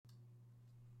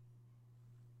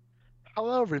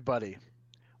Hello, everybody.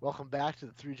 Welcome back to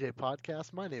the 3J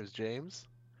podcast. My name is James,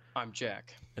 I'm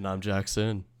Jack. And I'm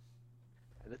Jackson.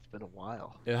 and it's been a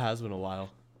while. It has been a while.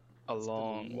 A It's been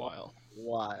long while.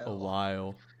 A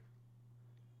while.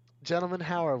 Gentlemen,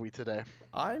 how are we today?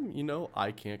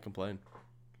 I can't complain.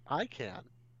 I can.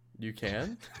 You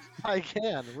can? I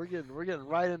can. We're getting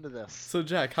right into this. So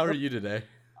Jack, how are you today?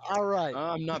 All right.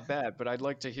 I'm not bad, but I'd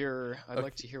like to hear.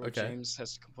 What okay. James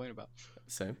has to complain about.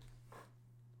 Same.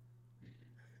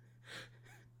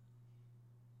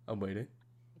 I'm waiting.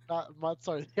 Not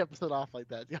starting the episode off like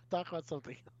that. You gotta talk about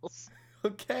something else.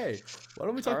 Okay. Why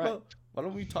don't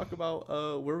we talk about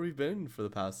where we've been for the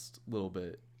past little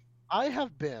bit? I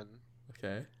have been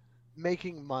Okay.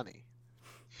 making money.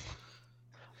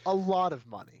 A lot of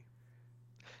money.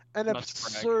 An Not to brag.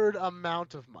 absurd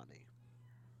amount of money.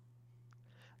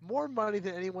 More money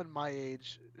than anyone my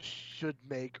age should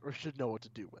make or should know what to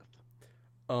do with.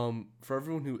 For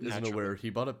everyone who isn't Naturally. aware, he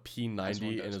bought a As one P90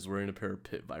 and does. is wearing a pair of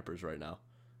Pit Vipers right now.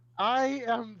 I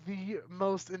am the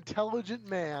most intelligent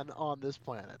man on this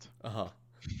planet. Uh-huh.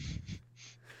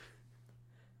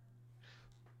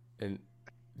 And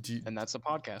And that's a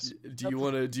podcast. do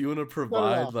you wanna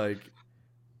provide off. like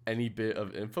any bit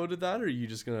of info to that, or are you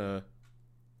just gonna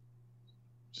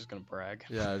Just gonna brag.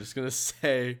 just gonna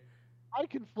say I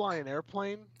can fly an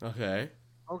airplane, okay,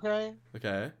 okay?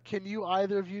 okay. Can you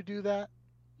either of you do that?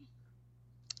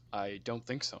 I don't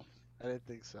think so. I didn't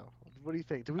think so. What do you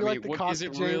think? Do we I like mean, the what, cost is it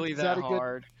of James? really Is that a good?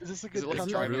 hard? Is this a Is good it like Is it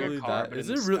driving a really car, that? but Is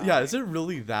in it the really? Yeah, sky? is it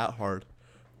really that hard?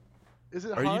 Is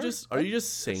it Are hard? you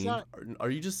just saying? not- Are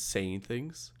you just saying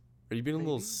things? Are you being a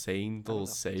little Maybe. saying, I don't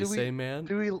little know. say man?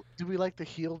 Do we like the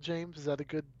heel, James? Is that a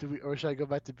good? Or should I go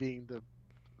back to being the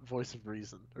voice of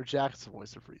reason, or Jack's the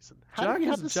voice of reason? How do we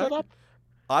have this set up?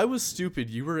 I was stupid.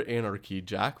 You were anarchy.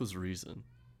 Jack was reason.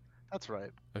 That's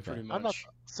right. Okay. Pretty much. I'm not.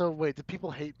 So wait, did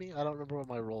people hate me? I don't remember what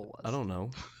my role was. I don't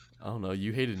know.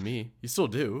 You hated me. You still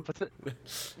do. But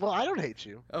well, I don't hate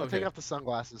you. Oh, I'm taking okay. off the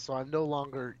sunglasses, so I'm no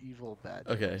longer evil bad.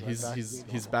 Okay. James. I'm back to He's being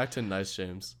he's normal. back to nice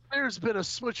James. There's been a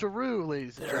switcheroo,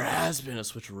 ladies and There gentlemen. has been a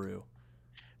switcheroo,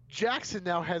 Jackson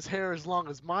now has hair as long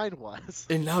as mine was.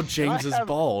 and now James is have-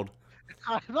 bald.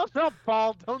 I'm not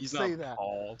bald. Don't He's say not that.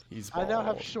 bald. He's I bald. now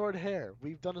have short hair.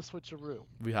 We've done a switcheroo.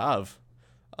 We have.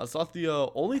 It's not the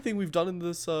only thing we've done in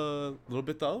this little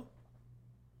bit though,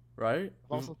 right?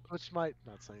 I've also switched my.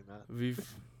 Not saying that. We've.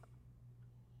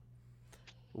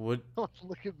 What? Don't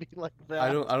look at me like that.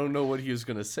 I don't know what he was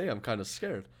gonna say. I'm kind of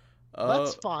scared.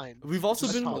 That's fine. We've also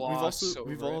Just been gloss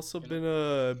we've over it, also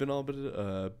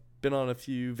you been on a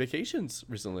few vacations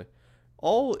recently,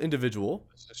 all individual.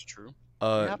 This is true. We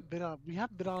haven't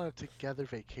been on a together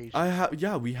vacation.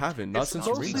 We haven't, not It's since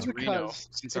mostly Reno. because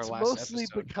Since our it's last mostly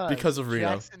episode. because of Reno.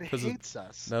 Jackson 'Cause of- hates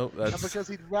us. No, And that's because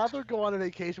he'd rather go on a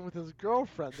vacation with his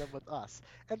girlfriend than with us.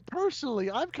 And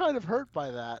personally, I'm kind of hurt by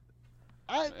that.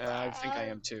 I think I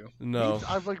am too. no,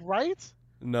 I'm like, right?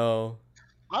 no.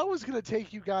 I was gonna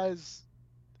take you guys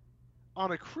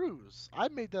on a cruise. I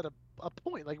made that a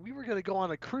point. Like we were gonna go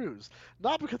on a cruise,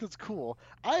 not because it's cool.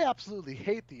 I absolutely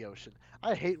hate the ocean.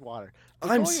 I hate water.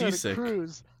 But I'm going on a seasick.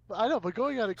 cruise. I know, but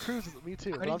going on a cruise is me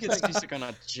too. How But do you I'm get saying- seasick on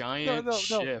a giant no.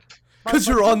 ship? Because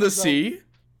my you're on point the was, though- sea.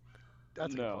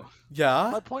 That's a good No. point. Yeah.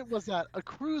 My point was that a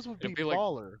cruise would be It'd be like-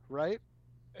 baller, right?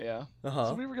 Yeah. Uh So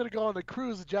huh. we were gonna go on a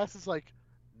cruise, and Jackson's like,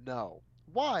 "No,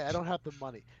 why? I don't have the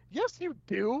money." Yes, you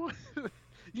do.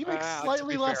 You make To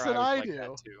slightly be less fair, than would I like do.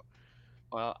 that too.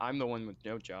 Well, I'm the one with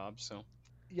no job, so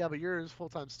Yeah, but you're a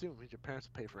full-time student. Means your parents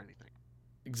will pay for anything.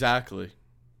 Exactly.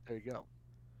 There you go.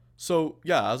 So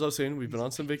yeah, as I was saying, we've been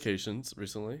on some vacations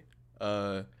recently. We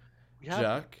have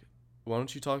Jack, why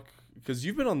don't you talk? Because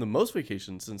you've been on the most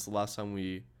vacations since the last time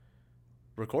we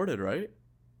recorded, right?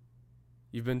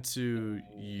 You've been to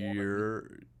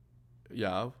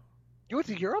yeah. You went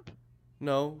to Europe?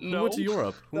 No. Who No. went to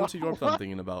Europe? Who went to No, Europe that I'm what?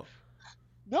 thinking about?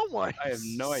 No one. I have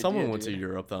no idea. Someone went to dude.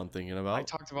 Europe that I'm thinking I about.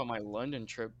 talked about my London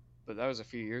trip, but that was a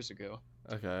few years ago.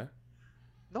 Okay.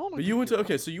 No one. But you went to Europe.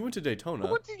 okay, so you went to Who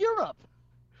Daytona. went to Europe?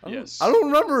 Yes. I don't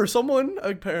remember. Someone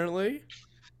apparently.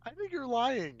 I think you're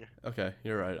lying. Okay,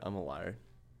 you're right. I'm a liar.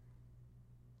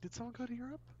 Did someone go to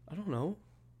Europe? I don't know.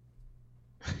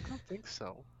 I don't think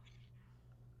so.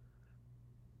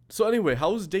 So anyway,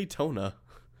 how was Daytona?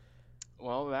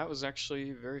 Well, that was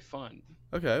actually very fun.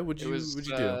 Okay, what'd It you was. what'd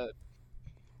you do?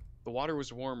 The water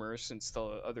was warmer since the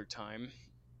other time.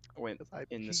 I went 'Cause I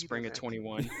in the peed spring in of it.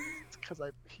 21. It's because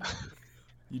I peed.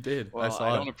 You did. I Well, I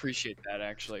saw don't it. appreciate that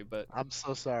actually, but I'm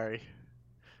so sorry.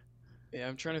 yeah,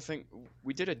 I'm trying to think.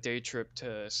 We did a day trip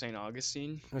to St.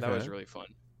 Augustine. That was Okay. really fun.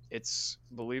 It's,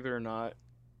 believe it or not,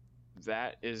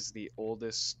 that is the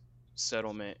oldest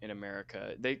settlement in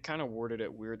America. They kind of worded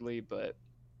it weirdly, but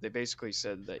they basically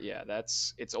said that yeah,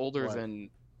 it's older What? than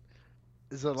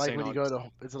Is it like St. when you go to?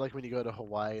 Augustine. Is it like when you go to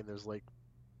Hawaii and there's like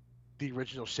the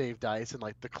original shaved ice and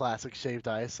like the classic shaved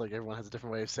ice? Like everyone has a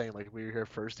different way of saying like we were here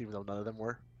first, even though none of them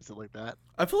were. Is it like that?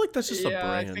 I feel like that's just a Yeah,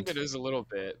 I brand. think it is a little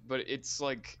bit, but it's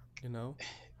like You know?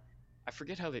 I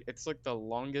forget how they. It's like the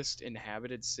longest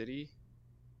inhabited city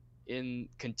in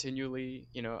continually.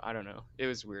 I don't know. It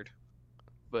was weird,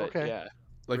 but Okay. yeah,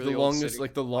 Like really the old longest, city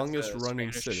like the with longest the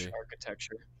running Spanish city.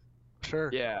 architecture. Sure.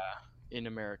 Yeah, in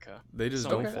America. They just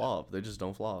Something don't like that. flop. They just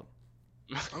don't flop.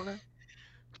 Okay.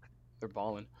 They're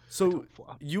balling. So Don't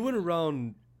flop. you went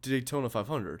around Daytona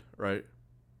 500, right?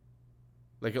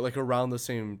 Like around the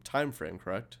same time frame,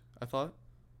 correct? I thought.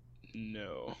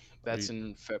 No, that's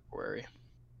in February.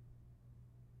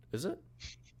 Is it?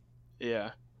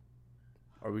 Yeah,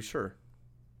 Are we sure?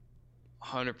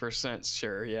 100%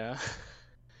 sure. Yeah.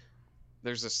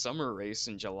 There's a summer race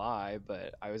in July,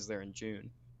 but I was there in June.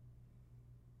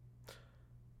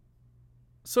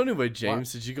 So anyway,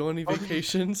 James, did you go on any Oh,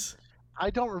 vacations? I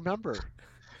don't remember.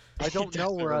 I He don't know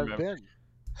doesn't where I've remember. been.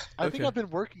 I think Okay. I've been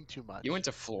working too much. You went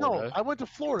to No, Florida. I went to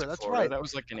Florida. To That's Florida. right. That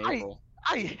was like in I- April.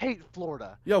 I hate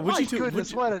Florida. Yeah, what'd My you do?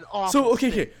 goodness, what an awful So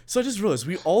okay, state. okay. So I just realized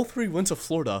we all three went to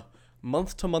Florida,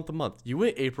 month to month to month. You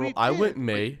went April, We I went did.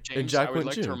 May, James, and Jack I would went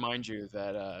like June. to remind you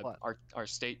that What? our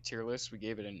state tier list, we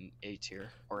gave it an A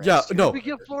tier. Or Yeah, S tier. no. Did we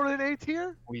give Florida an A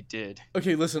tier? We did.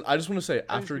 Okay, listen. I just want to say That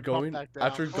needs after to be bumped going back down.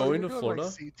 after Florida, going you're to doing Florida,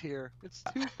 like C tier. It's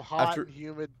too hot and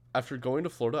humid. after going to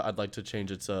Florida, I'd like to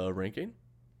change its ranking.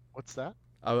 What's that?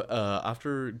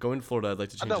 After going to Florida, I'd like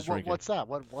to change No, its ranking. what's that?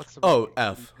 What's the Oh, ranking? What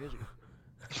are F. you changing?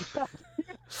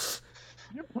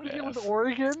 You're putting it with F.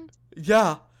 Oregon?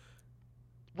 Yeah.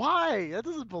 Why? That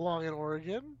doesn't belong in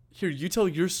Oregon. Here, you tell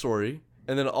your story,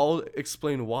 and then I'll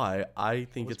explain why I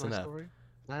think What's it's an my F. story?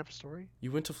 I have a story.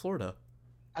 You went to Florida.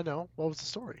 I know. What was the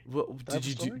story? What I have did a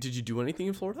you do? story? Did you do anything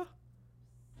in Florida?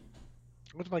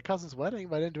 I went to my cousin's wedding,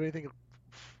 but I didn't do anything in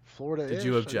Florida. Did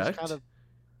you object? Kind of,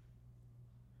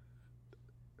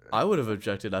 I would have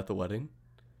objected at the wedding.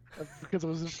 because it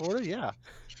was in Florida. Yeah.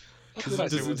 Does,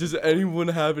 Thought it was does anyone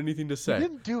have anything to We say?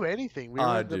 didn't do anything. We were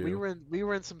I in the, we do. were in we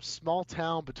were in some small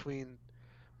town between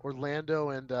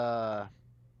Orlando and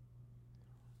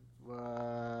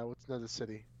what's another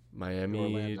city? Miami,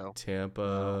 Orlando.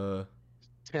 Tampa,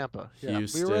 Tampa. Yeah.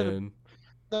 Houston, We were in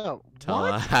no. What?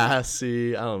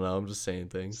 Tallahassee. I don't know. I'm just saying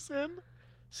things. Houston?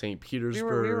 St. We Petersburg.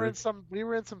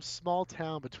 were in some small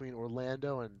town between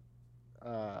Orlando and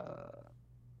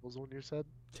what was the one you said?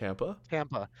 Tampa.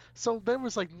 Tampa. So there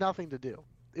was like nothing to do.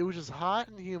 It was just hot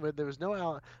and humid. There was no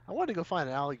I wanted to go find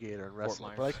an alligator and wrestle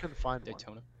it, but I Myers. couldn't find one.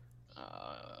 Daytona.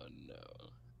 No.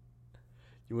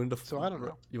 You wanted to. So I don't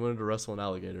know. You wanted to wrestle an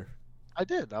alligator. I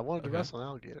did. I wanted to Okay. wrestle an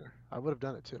alligator. I would have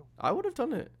done it too. I would have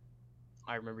done it.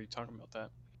 I remember you talking about that.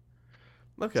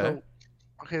 Okay. So,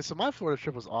 okay, so my Florida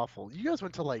trip was awful. You guys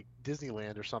went to like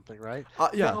Disneyland or something, right?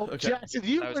 Yeah. No, Okay. Jackson,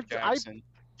 you That was went. Jackson.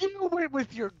 You went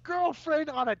with your girlfriend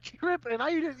on a trip, and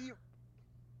I didn't.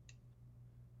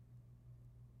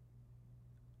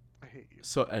 I hate you.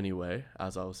 So anyway,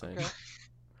 as I was saying,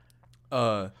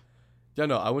 Okay. yeah,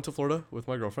 no, I went to Florida with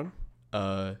my girlfriend.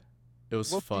 It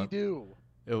was What fun. do you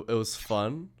do? It was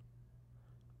fun.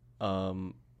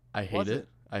 I hate Was it. it?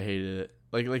 I hated it.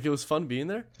 Like it was fun being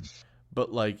there,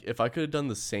 but like if I could have done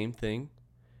the same thing,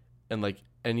 in like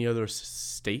any other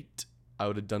state, I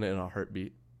would have done it in a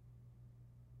heartbeat.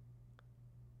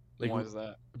 Like, Why is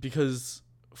that? because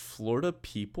Florida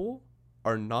people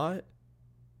are not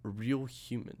real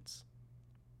humans,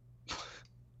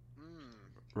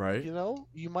 right? You know,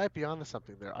 you might be onto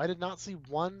something there. I did not see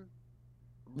one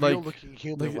real Like- looking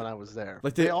human like- when I was there.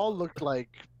 like they they- all looked like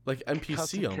Like NPC,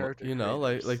 custom character you know,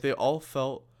 like creators. they all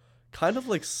felt kind of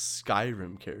like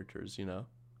Skyrim characters, you know.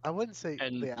 I wouldn't say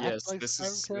And they act yes, like this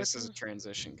Skyrim is characthes. a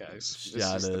transition, guys.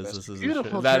 Yeah, This it the is. best This is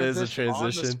Beautiful that is a transition. on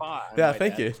the transition. spot, I Yeah, might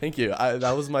thank add. you, thank you.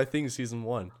 That was my thing, season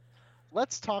 1.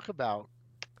 Let's talk about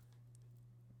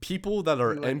People that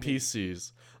are You and me.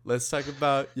 NPCs. Let's talk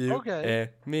about you Okay. and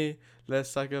me.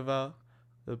 Let's talk about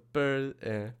the birds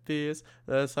and bees.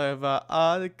 Let's talk about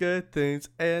all the good things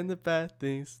and the bad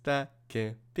things that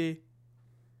can be.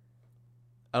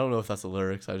 I don't know if that's the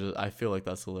lyrics. I feel like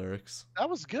that's the lyrics. that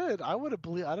was good. I would have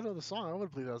believed. I don't know the song. I would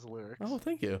have believed that was the lyrics. Oh,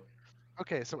 thank you.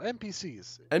 Okay, so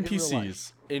NPCs. in real life.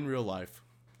 NPCs in real life.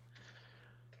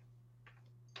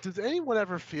 Does anyone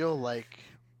ever feel like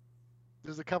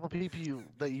there's a couple people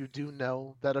that you do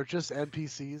know that are just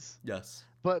NPCs, Yes.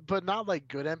 but not like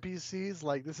good NPCs?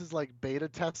 Like this is like beta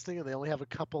testing, and they only have a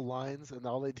couple lines, and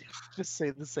all they do is just say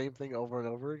the same thing over and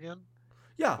over again.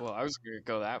 Yeah. Well, I was gonna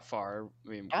go that far. I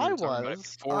mean, we I were talking about it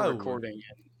was. before I would. recording,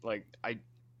 and like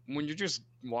when you're just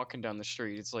walking down the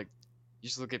street, it's like you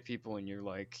just look at people and you're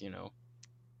like,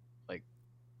 like,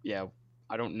 yeah,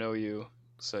 I don't know you,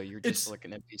 so you're just It's- like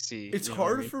an NPC. It's you know what I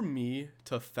hard mean? for me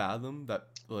to fathom that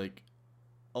like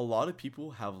a lot of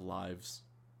people have lives.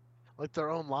 Like their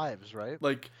own lives, right?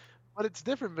 Like, But it's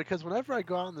different because whenever I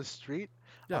go out on the street,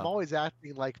 yeah, I'm always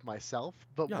acting like myself.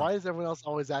 But Yeah. why does everyone else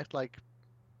always act like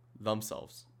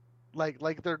themselves.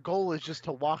 their goal is just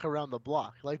to walk around the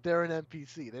block? Like they're an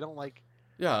NPC. They don't like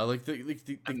Yeah, like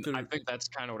And they're I think that's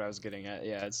kind of what I was getting at.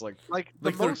 Yeah, it's like the Like,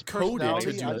 they're most coded to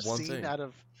personality do I've one seen thing. out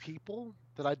of people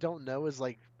that I don't know is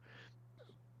like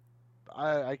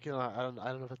I don't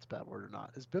know if that's a bad word or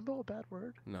not. Is bimbo a bad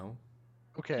word? no.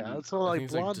 Okay, Mhm. so I like think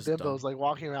it's, like, blonde just bimbos dumb. like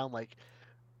walking around like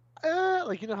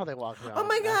you know how they walk around. Oh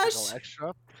my and acting all gosh! extra.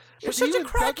 You're But such a even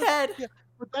that doesn't- crackhead. yeah,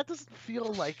 but that doesn't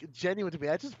feel like genuine to me.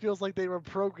 That just feels like they were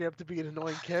programmed to be an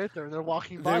annoying character and they're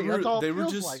walking by. you. That's all it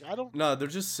feels like. I don't. No, they're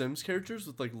just Sims characters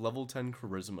with like level 10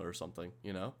 charisma or something,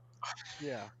 you know?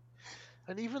 Yeah,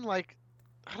 and even like,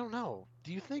 I don't know.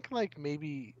 Do you think like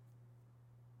maybe?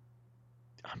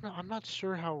 I'm not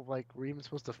sure how like we're even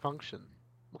supposed to function.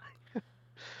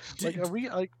 Do,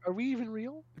 Like, are we even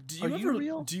real? do are you you ever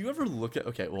real? do you ever look at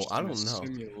okay, well, just I in a don't know.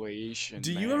 simulation.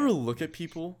 Do you man. ever look at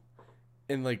people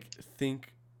and like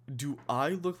think, do I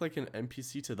look like an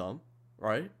NPC to them?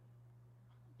 Right?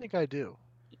 I think I do.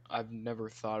 I've never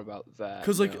thought about that.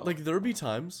 Because like no. like there'll be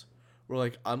times where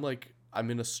like I'm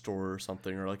in a store or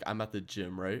something, or like I'm at the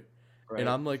gym, right? right? And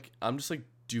I'm just like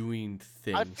doing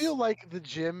things. I feel like the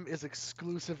gym is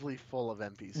exclusively full of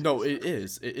NPCs. No, it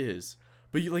is.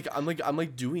 But you I'm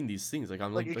like doing these things. Like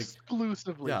I'm like like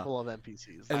exclusively yeah. full of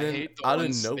NPCs. And I then hate the out of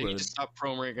ones. They nowhere- need to stop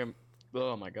programming.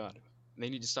 Oh my god, they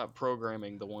need to stop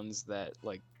programming the ones that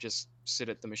like just sit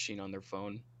at the machine on their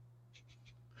phone.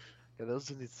 Yeah, those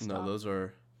need to stop. No, those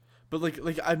are. But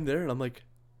like I'm there and I'm like,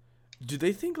 do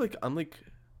they think like I'm like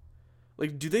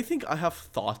do they think I have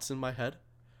thoughts in my head?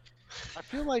 I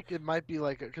feel like it might be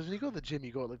like because when you go to the gym,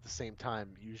 you go at like the same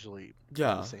time usually. On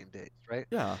Yeah. the same days, right?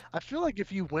 Yeah. I feel like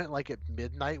if you went like at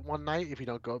midnight one night, if you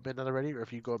don't go at midnight already, or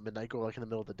if you go at midnight, go like in the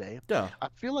middle of the day. Yeah. I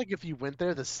feel like if you went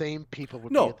there, the same people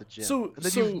would No, be at the gym. so- and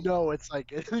then so- you know it's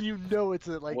like, and then you know it's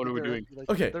like. What are we they're- doing? Like,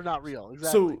 Okay, They're not real.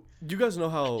 Exactly. So you guys know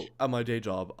how at my day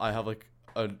job I have like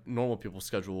a normal people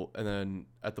schedule, and then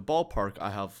at the ballpark I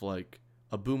have like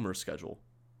a boomer schedule,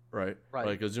 right? Right.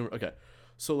 Like a zoomer. Okay.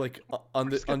 So like on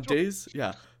Schedule? days,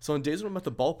 yeah. So on days when I'm at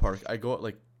the ballpark, I go at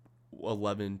like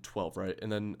 11, 12, right?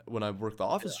 And then when I work the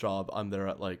office job, I'm there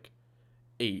at like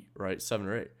 8, right? 7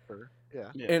 or 8. Yeah.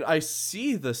 Yeah. And I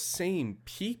see the same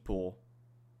people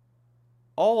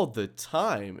all the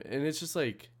time, and it's just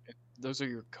like Those are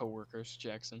your coworkers,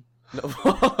 Jackson. no.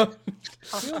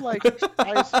 I feel like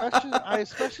I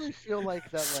especially feel like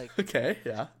that like Okay,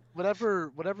 yeah.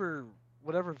 whatever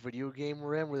video game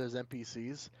we're in where there's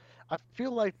NPCs, I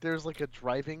feel like there's like a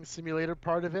driving simulator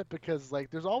part of it because like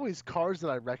there's always cars that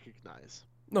I recognize.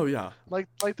 No, yeah. Like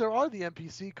there are the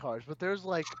NPC cars, but there's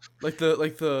like Like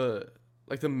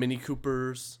the Mini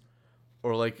Coopers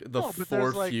or like the No, but there's,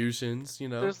 Ford like- Fusions, you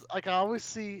know? there's like I always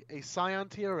see a Scion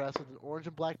TRS with an orange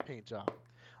and black paint job.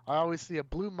 I always see a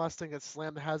blue Mustang that's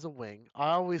slammed that has a wing.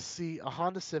 I always see a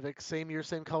Honda Civic, same year,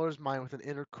 same color as mine, with an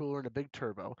intercooler and a big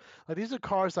turbo. Like these are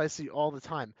cars I see all the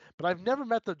time, but I've never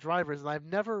met the drivers and I've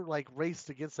never like raced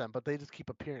against them, but they just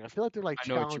keep appearing. I feel like they're like I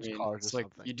know what you challenge mean. cars It's or like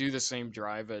something. you do the same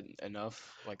drive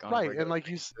enough, like on a Right, regular and like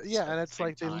basis yeah, at and the it's same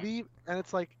like they time. leave, and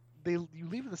it's like you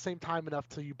leave at the same time enough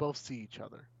till you both see each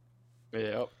other,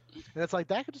 Yep. and it's like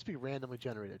that could just be randomly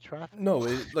generated traffic. No,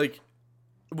 it like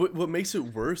what makes it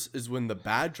worse is when the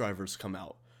bad drivers come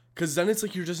out. Cuz then it's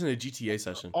like you're just in a GTA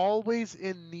session. Always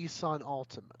in Nissan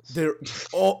Altimas. They're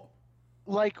all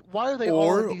Like, why are they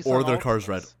all in Nissan or their car's Altimas?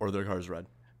 red or their car's red.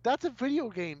 That's a video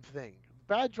game thing.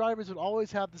 Bad drivers would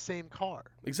always have the same car.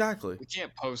 Exactly. We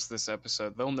can't post this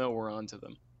episode. They'll know we're onto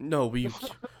them. No,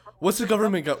 what's the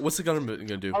government going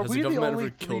to do? Are Has we the the government only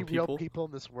ever three killed real people? people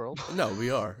in this world? No, we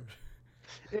are.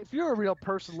 If you're a real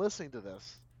person listening to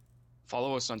this,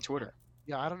 Follow us on Twitter.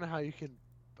 yeah, I don't know how you can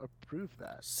approve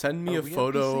that. Send me Are a we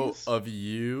photo NPCs? of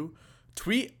you.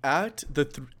 Tweet at the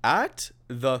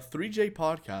 3J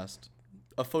podcast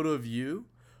a photo of you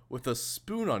with a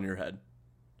spoon on your head,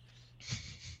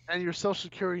 And your social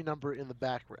security number in the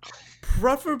background.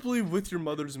 preferably with your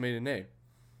mother's maiden name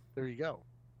There you go.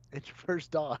 And your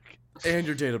first dog. and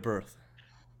your date of birth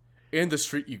and the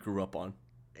street you grew up on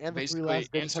And the three Basically,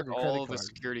 last digits answer on your credit all the card.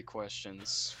 security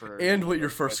questions for and what your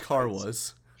websites. first car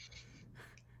was.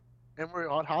 And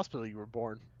what hospital you were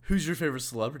born. Who's your favorite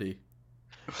celebrity?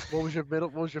 What was your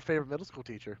favorite middle school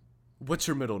teacher? What's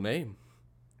your middle name?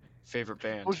 Favorite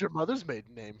band? What was your mother's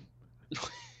maiden name?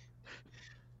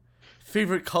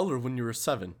 Favorite color when you were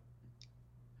 7?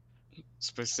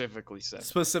 Specifically 7.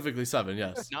 Specifically 7,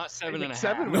 yes. Not 7.5.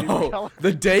 7 when you were No, colored.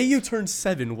 the day you turned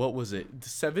 7, what was it?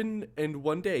 7 and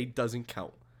 1 day doesn't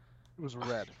count. It was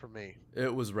red for me.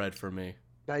 It was red for me.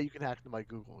 Now you can hack into my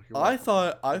Google. You're I welcome.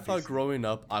 thought NPC. growing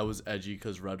up I was edgy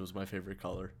because red was my favorite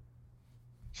color.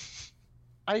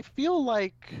 I feel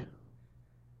like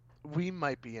we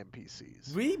might be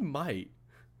NPCs. We might.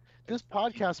 This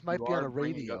podcast might You be on are a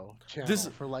bringing radio channel This-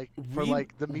 for We,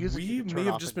 the music. we you can may turn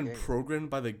have off just in been game. programmed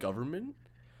by the government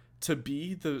to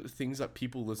be the things that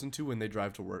people listen to when they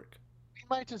drive to work. We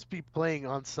might just be playing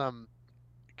on some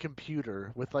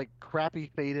computer with like crappy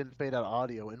fade in, fade out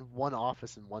audio in one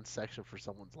office in one section for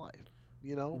someone's life.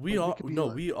 You know, We Like, are could be no,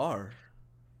 like- we are.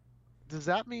 Does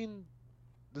that mean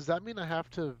I have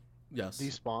to Yes.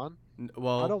 despawn? I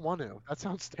Well, don't want to. That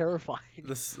sounds terrifying.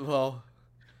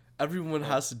 everyone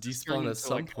has to This turned despawn at into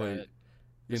some like point. a-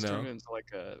 You This turned know. into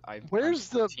like a. Where's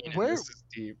the- 14 and where- This is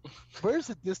deep. Where's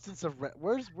the distance of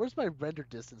where's my render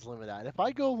distance limit at? If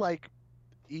I go like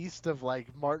east of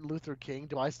like Martin Luther King,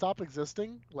 do I stop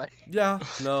existing? Like Yeah.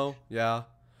 No. Yeah.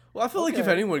 Well, I feel like if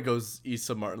Okay. anyone goes east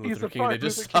of Martin East Luther of King, they Martin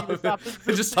just Luther stop. King, they stop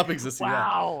They just stop existing. Yeah.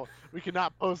 wow, we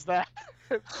cannot post that.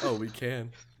 Oh, we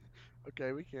can.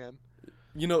 Okay, we can.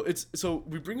 You know, it's so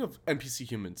we bring up NPC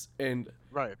humans, and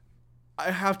Right.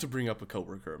 I have to bring up a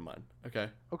coworker of mine. Okay.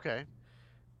 Okay.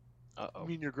 Uh You oh.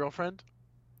 mean your girlfriend?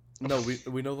 No,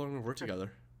 we no longer work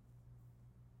together.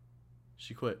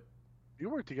 She quit. You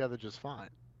work together just fine.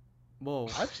 Well,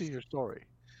 I've seen your story.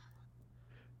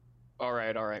 All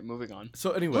right. Moving on.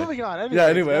 so anyway. Moving on. Yeah, anyways,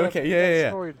 anyway, got a- okay, got yeah, a yeah, yeah.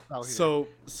 story to tell here,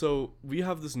 So we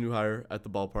have this new hire at the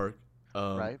ballpark.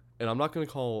 right? And I'm not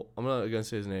gonna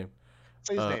say his name.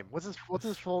 Say his uh, name. What's his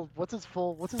full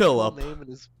Philip. name and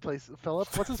his place? Philip.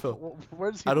 What's his Phil.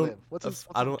 where does he I don't. live? What's his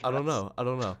I what's don't. his I don't address? know. I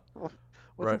don't know. What's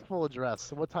Right. his full address?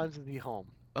 And what times is he home?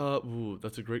 Ooh,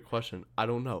 that's a great question. I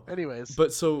don't know. Anyways.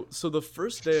 But so the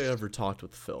first day I ever talked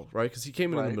with Phil, right? Because he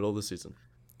came in the Right. middle of the season.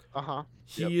 Uh-huh.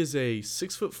 He is a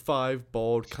 6'5",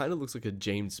 bald, kind of looks like a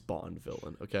James Bond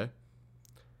villain. Okay.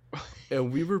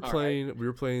 And we were All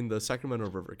right. playing the Sacramento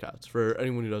River Cats. For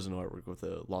anyone who doesn't know, I work with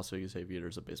the Las Vegas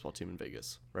Aviators, a baseball team in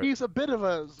Vegas. Right. He's a bit of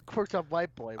a quirked up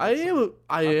white boy. I am a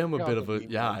forgot bit of what a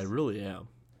he yeah, I was. really am.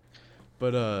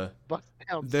 But But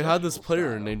they had this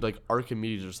player named like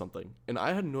Archimedes or something, and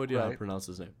I had no idea how to Right. pronounce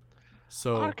his name.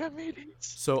 So Archimedes.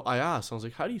 so I asked, I was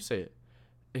like, "How do you say it?"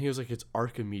 And he was like, "It's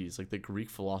Archimedes, like the Greek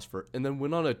philosopher." And then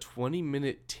went on a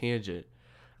 20-minute tangent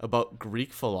about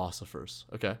Greek philosophers.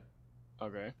 Okay.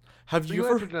 Okay. Have So you you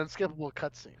ever? entered an unskippable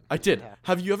cutscene. I did. Yeah.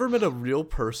 Have you ever met a real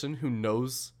person who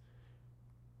knows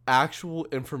actual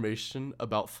information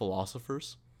about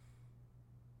philosophers?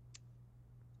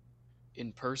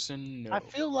 In person, no. I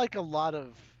feel like a lot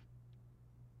of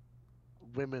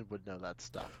women would know that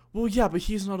stuff. Well, yeah, but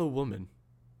he's not a woman.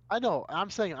 I know. I'm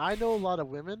saying I know a lot of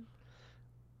women.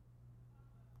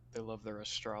 They love their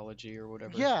astrology or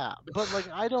whatever. Yeah, but like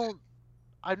I don't.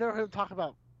 I've never heard them talk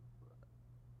about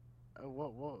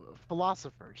what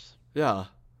philosophers. Yeah.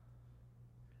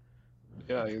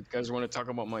 Yeah, you guys want to talk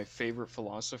about my favorite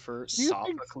philosopher, Do you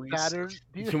think Sophocles? Saturn?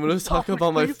 Do You want to talk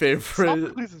about my Sophocles- favorite?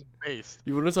 Sophocles is based.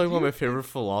 You want to talk Do about you my favorite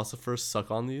philosophers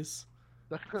suck on these?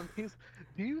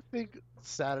 Do you think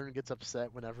Saturn gets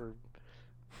upset whenever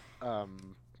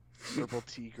herbal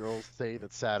tea girls say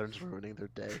that Saturn's ruining their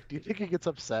day? Do you think he gets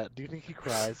upset? Do you think he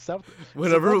cries?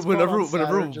 Whenever- what's going on whenever-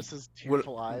 Saturn, just his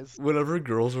tearful eyes. Whenever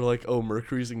girls are like, "Oh,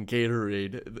 Mercury's in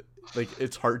Gatorade," like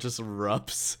its heart just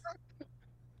erupts.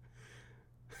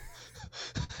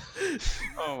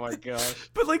 Oh my gosh.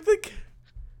 But like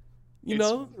you It's-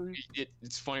 know,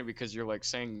 It's funny because you're like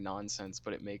saying nonsense,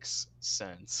 but it makes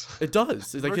sense. it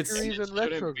does. It's like Mercury's it's in It shouldn't be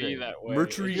retrograde. that way.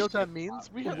 Mercury- You know what that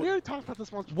means? We already talked about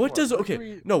this once before. what does okay?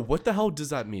 Mercury- No, what the hell does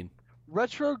that mean?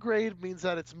 Retrograde means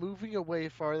that it's moving away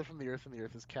farther from the Earth and the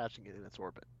Earth is catching it in its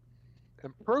orbit.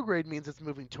 And prograde means it's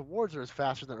moving towards Earth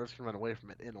faster than Earth can run away from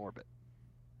it in orbit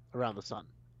around the sun.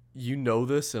 You know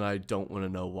this, and I don't want to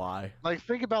know why. Like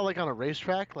think about like on a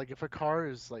racetrack, like if a car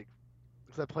is like,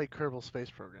 because I play Kerbal Space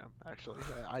Program actually,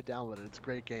 I downloaded it. It's a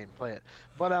great game. Play it.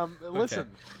 But listen.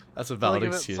 That's a So, valid like,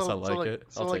 if it- excuse. so- I so, like like- it.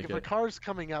 So I'll like take if a it. car's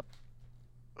coming up,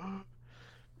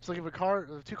 so like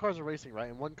if two cars are racing, right,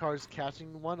 and one car's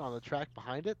catching one on the track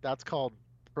behind it, that's called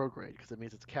prograde because it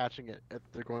means it's catching it.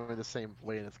 They're going the same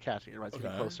way and it's catching it, right? It's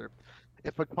getting Okay. closer.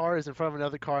 If a car is in front of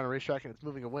another car on a racetrack and it's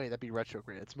moving away, that'd be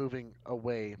retrograde. It's moving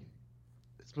away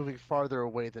It's moving farther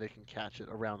away than it can catch it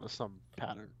around some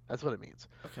pattern. That's what it means.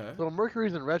 Okay. So when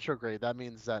Mercury's in retrograde, that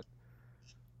means that,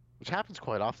 which happens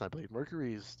quite often, I believe.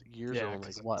 Mercury's years Yeah, are only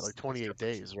 'cause like what, it's like 28 got the-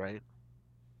 days, right?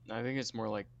 I think it's more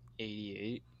like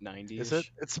 88, 90. Is it?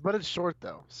 But it's short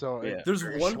though. So Yeah. There's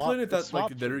it one swapped- planet it that like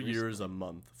swapped their pretty year is a recently.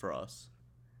 month for us.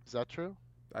 Is that true?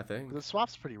 I think. The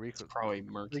swap's pretty It's probably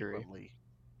Mercury. frequently.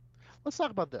 Let's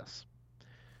talk about this.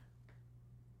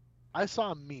 I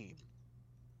saw a meme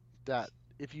that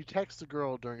if you text a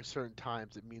girl during certain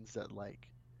times, it means that like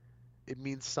it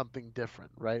means something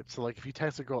different, right? So like if you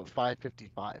text a girl at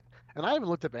 5:55, and I haven't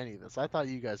looked up any of this. I thought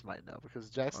you guys might know because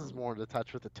Jackson's more in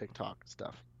touch with the TikTok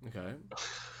stuff. Okay.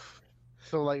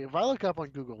 So like if I look up on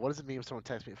Google, what does it mean if someone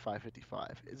texts me at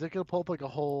 5:55? Is it gonna pull up like a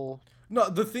whole? No,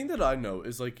 the thing that I know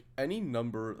is like any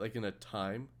number like in a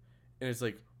time, and it's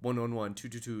like 111,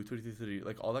 222, 333,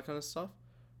 like all that kind of stuff,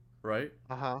 right?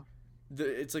 Uh-huh.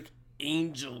 It's like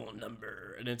angel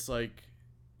number, and it's like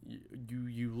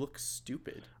you look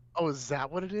stupid. Oh, is that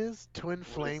what it is? Twin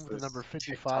flame with the number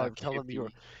 55 telling me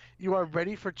you are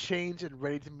ready for change and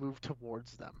ready to move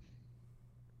towards them.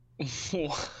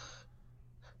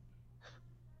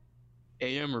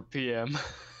 AM or PM?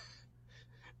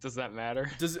 Does that matter?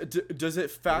 Does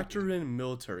it factor in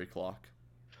military clock?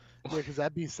 Yeah, because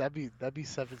that'd be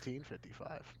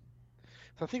 17:55.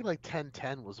 So I think like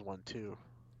 10:10 was one too.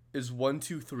 Is 1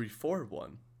 2 3 4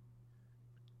 1?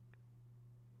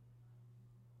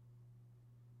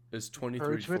 Is 23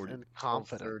 Encouragement 40? and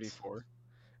confidence. 34.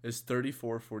 Is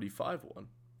 34 45 1?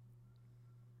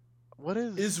 What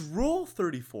is? Is rule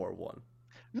 34 1?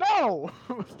 No.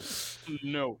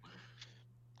 No.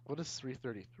 What is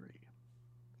 333?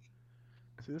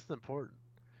 See, this is important.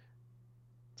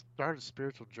 Start a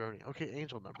spiritual journey. Okay,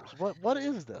 angel numbers. What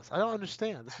is this? I don't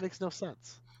understand. This makes no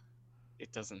sense.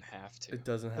 It doesn't have to. It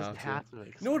doesn't It doesn't have have to. to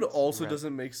make You know what sense. also Right.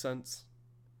 doesn't make sense?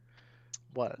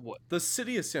 What? The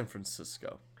city of San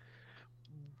Francisco.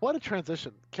 What a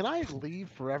transition. Can I leave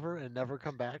forever and never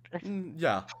come back?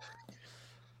 Yeah.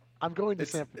 I'm going to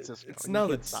It's San Francisco. it's You now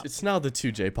can't the stop it's now the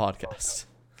 2J podcast.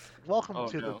 Welcome Oh,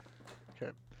 to no. the.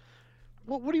 Okay.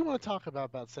 What do you want to talk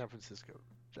about San Francisco,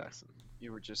 Jackson?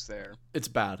 You were just there. It's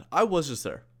bad. I was just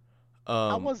there.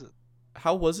 How was it?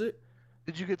 How was it?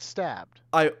 Did you get stabbed?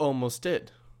 I almost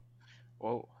did.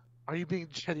 Whoa. Are you being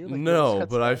genuine? Like, you No, almost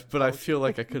but got I stabbed? feel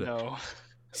like I could have. No.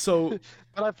 So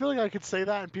But I feel like I could say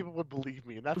that and people would believe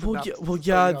me. And that's enough to tell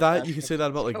yeah, you how that bad you could San say that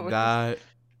about like Francisco is. that,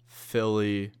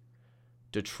 Philly,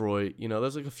 Detroit. You know,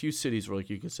 there's like a few cities where like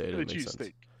you could say it Philly makes sense.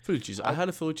 cheesesteak. Philly cheese. I had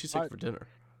a Philly cheesesteak I- for dinner.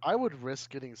 I would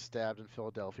risk getting stabbed in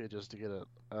Philadelphia just to get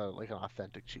like an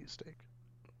authentic cheesesteak.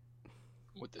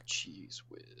 With the cheese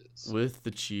whiz. With the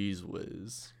cheese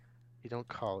whiz. You don't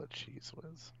call it cheese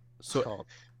whiz. So Call it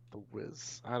the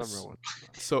whiz. I don't know what.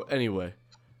 so anyway,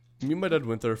 me and my dad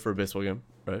went there for a baseball game,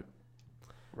 right?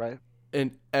 Right?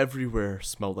 And everywhere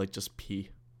smelled like just pee.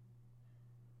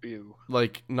 Ew.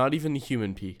 Like not even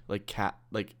human pee, like cat,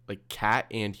 like cat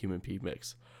and human pee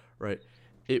mix, right?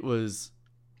 It was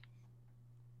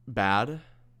bad,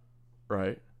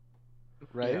 right?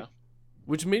 Right? Yeah.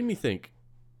 Which made me think,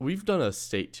 we've done a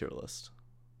state tier list.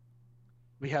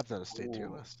 We have done a state tier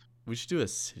Ooh. list. We should do a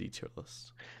city tier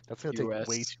list. That's gonna take US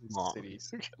way too long.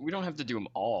 cities. We don't have to do them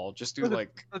all. Just do Well,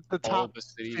 like The all top the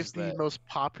cities 50 that. most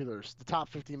popular, the top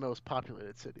 50 most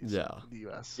populated cities Yeah. in the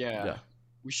U.S. Yeah. Yeah.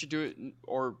 We should do it,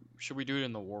 or should we do it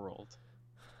in the world?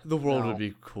 The world No. would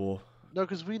be cool. No,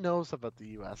 because we know stuff about the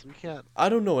U.S. We can't. I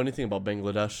don't know anything about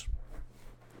Bangladesh.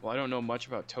 Well, I don't know much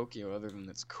about Tokyo other than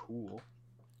it's cool.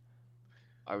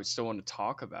 I would still want to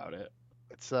talk about it.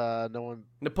 It's no one.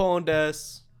 Nippon des.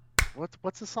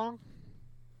 What's the song?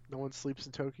 No one sleeps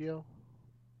in Tokyo.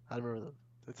 I don't remember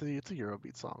the. It's a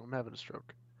Eurobeat song. I'm having a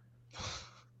stroke.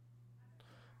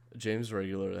 James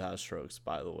regularly has strokes,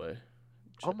 by the way.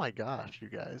 Oh my gosh, you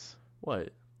guys!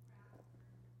 What?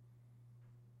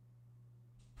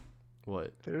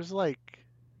 What? There's like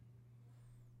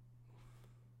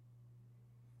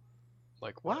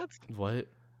Like what? What?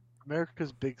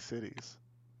 America's big cities.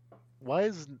 Why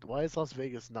is Las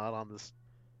Vegas not on this?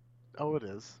 Oh, it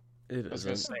is. It I was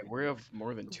gonna isn't. say we have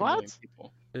more than 2 million What?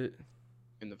 people It,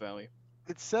 in the valley.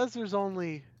 It says there's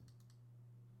only.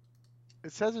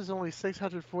 It says there's only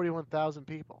 641,000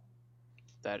 people.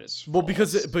 That is well,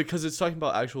 because false. because it's talking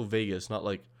about actual Vegas, not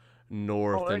like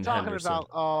North Oh, they're and talking Henderson. about.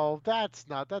 Oh, that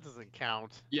doesn't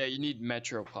count. Yeah, you need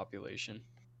metro population.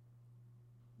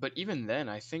 But even then,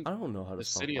 I think I don't know how to the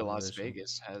spell city of Las population.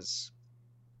 Vegas has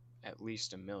at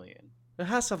least 1 million. It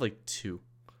has to have like 2.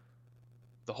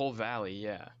 The whole valley,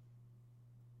 yeah.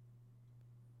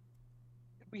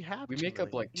 We have. We 2 make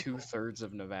up million like people. 2/3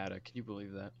 of Nevada. Can you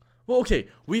believe that? Well, okay,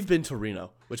 we've been to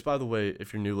Reno, which, by the way,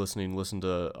 if you're new listening, listen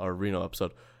to our Reno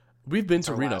episode. We've been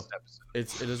to Our Reno. last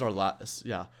episode. It is our last.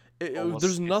 Yeah. Almost-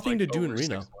 There's it's nothing like to do in over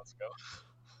Reno. 6 months ago.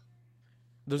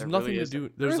 There's There nothing really to isn't. do.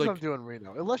 There There's is like something to do in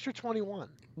Reno, unless you're 21.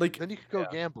 like Then you could go Yeah.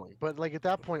 gambling. But like at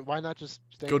that point, why not just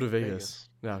stay go in to Vegas.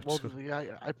 Yeah. Well, Just go.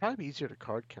 yeah, I'd probably be easier to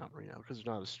card count Reno because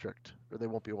they're not as strict, or they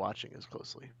won't be watching as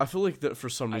closely. I feel like that for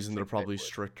some I reason they're think they probably would.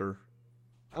 stricter.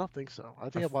 I don't think so. I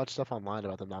think I've watched stuff online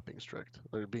about them not being strict.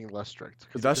 They're being less strict.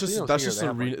 'Cause the That's just casinos that's here, just they the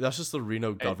have, like- Reno, that's just the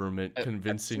Reno government At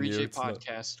convincing you. 3J It's not-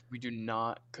 podcast, we do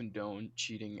not condone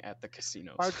cheating at the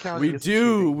casinos. Card counting we isn't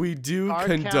do cheating. we do Card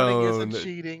counting condone isn't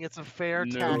cheating. It's a fair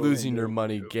No. tactic. losing your no,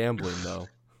 money no. gambling though.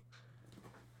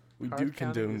 We Card do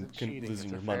counting condone isn't cheating. losing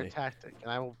It's your a fair money. tactic,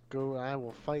 and I will go. I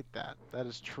will fight that. That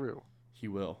is true. He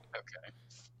will. Okay.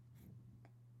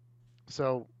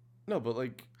 So No, but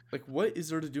like what is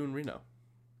there to do in Reno?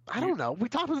 I don't know. We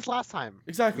talked about this last time.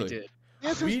 Exactly. We did. The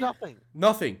answer is We- nothing.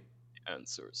 Nothing.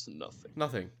 Answer is nothing.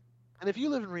 Nothing. And if you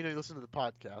live in Reno, you listen to the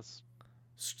podcast.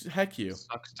 Heck you.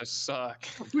 Sucks to suck.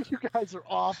 You guys are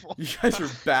awful. You guys are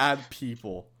bad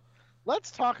people.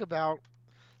 Let's talk about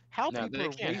how No, people they are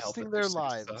can't help wasting it, their their city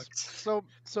lives. sucks.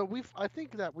 So I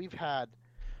think that we've had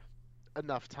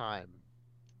enough time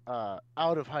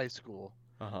out of high school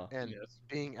Uh huh. and Yes.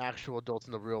 being actual adults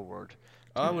in the real world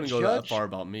I wouldn't go that judge- far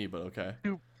about me, but okay.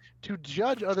 to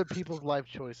judge other people's life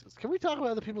choices. Can we talk about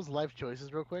other people's life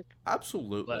choices real quick?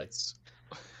 Absolutely. Let's.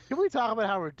 Can we talk about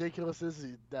how ridiculous it is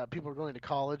that people are going to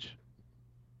college?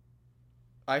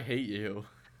 I hate you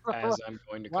As I'm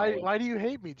going to why college. why do you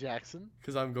hate me, Jackson?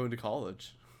 because I'm going to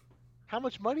college. How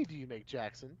much money do you make,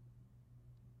 Jackson?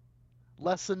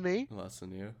 Less than me? Less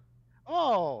than you.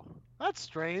 Oh, that's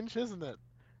strange, isn't it?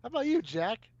 How about you,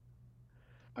 Jack?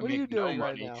 I What are you make no doing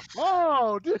right money. now?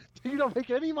 Oh, dude, you don't make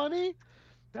any money?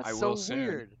 That's I so will soon.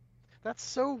 weird. That's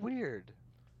so weird.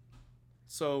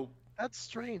 So That's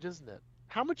strange, isn't it?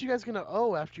 How much you guys gonna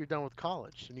owe after you're done with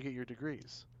college and you get your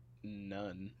degrees?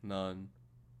 None. none.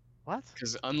 What?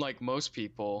 Because unlike most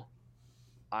people,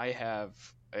 I have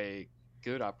a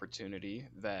good opportunity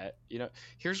that,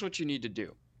 here's what you need to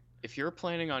do. If you're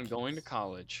planning on going to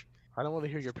college, I don't want to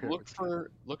hear your pyramid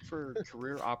look scheme. for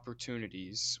career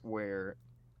opportunities where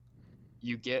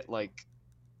you get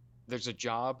there's a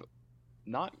job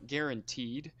not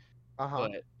guaranteed, Uh-huh.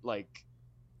 but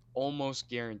almost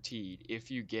guaranteed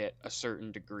if you get a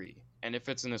certain degree. And if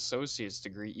it's an associate's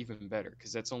degree, even better,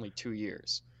 because that's only 2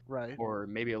 years, Right. or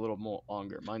maybe a little more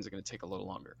longer. Mine's going to take a little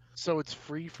longer. So it's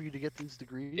free for you to get these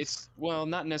degrees? It's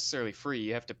not necessarily free.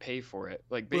 You have to pay for it.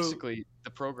 Well- Basically,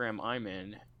 the program I'm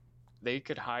in, they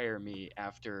could hire me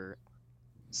after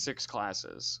 6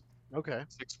 classes, okay.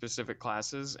 6 specific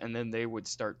classes, and then they would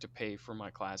start to pay for my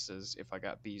classes if I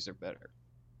got B's or better.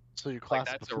 So your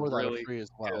classes that's a before that are really free as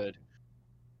well. Good.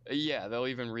 Yeah, they'll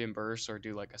even reimburse or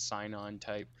do a sign-on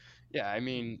type. Yeah, I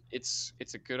mean, it's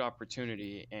a good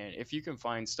opportunity, and if you can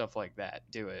find stuff like that,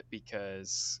 do it,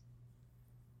 because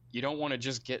you don't want to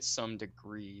just get some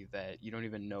degree that you don't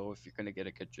even know if you're going to get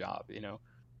a good job,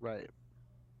 Right.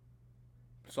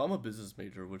 So I'm a business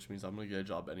major, which means I'm gonna get a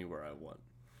job anywhere I want.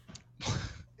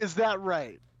 Is that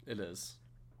right? It is.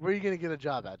 Where are you gonna get a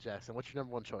job at, Jackson? What's your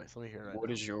number one choice? Let me hear it.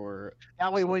 What is your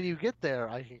That way, when you get there,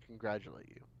 I can congratulate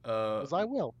you. Because I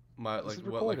will. My this is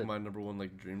what recorded. my number one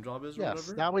dream job is or Yes.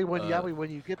 whatever. That way, when Uh,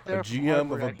 when you get there, from GM of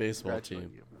Harvard, a I can baseball congratulate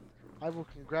team. you. I will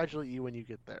congratulate you when you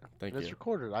get there. Thank and It's you.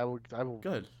 recorded. I will.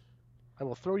 Good. I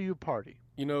will throw you a party.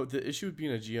 You know, the issue with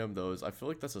being a GM though is I feel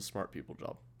like that's a smart people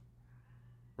job.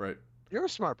 Right. You're a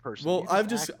smart person. Well, You I've act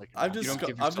just like I've that. you don't disco-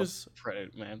 give I've yourself just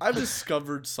credit, man. I've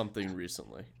discovered something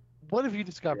recently. What have you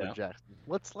discovered, Yeah. Jackson?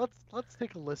 Let's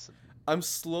take a listen. I'm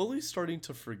slowly starting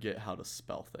to forget how to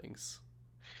spell things.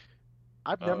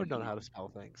 I've Oh, never known no. how to spell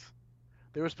things.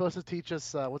 They were supposed to teach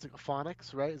us what's it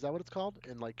phonics, right? Is that what it's called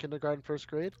in kindergarten, first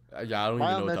grade? Yeah, I don't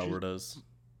My even know what that elementary- word is.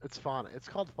 It's phonics. It's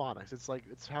called phonics.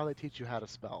 It's how they teach you how to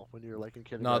spell when you're in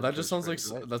kindergarten. No, that just first sounds like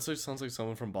grade, right? that just sounds like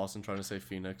someone from Boston trying to say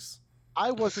Phoenix. I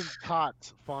wasn't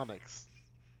taught phonics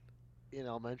in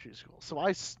elementary school, so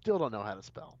I still don't know how to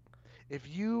spell.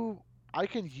 I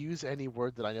can use any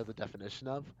word that I know the definition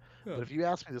of, Yeah. but if you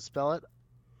ask me to spell it,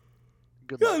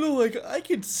 good Yeah, luck. no, I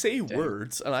can say Dang.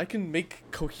 words and I can make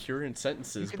coherent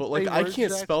sentences, can but say I words, can't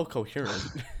Jackson? spell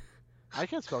coherent. I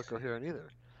can't spell coherent either.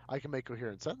 I can make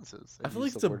coherent sentences. I and feel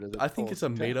use like the word as I think full it's a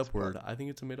made sentence, up but word. I think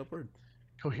it's a made up word.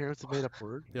 Coherent's a made up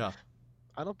word? Yeah,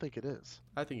 I don't think it is.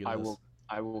 I think it I is.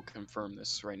 will confirm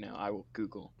this right now. I will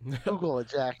Google. Google it,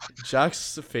 Jack.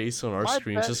 Jack's face on our My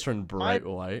screen bet- just turned bright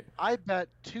white. I bet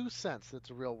 2 cents that's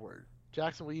a real word.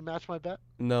 Jackson, will you match my bet?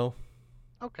 No,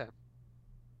 Okay.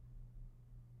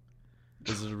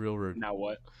 this is a real word. Now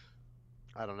what?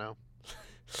 I don't know.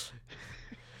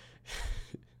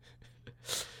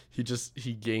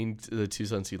 He gained the 2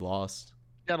 cents he lost.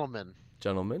 Gentlemen,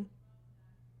 Gentlemen?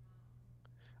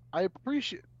 I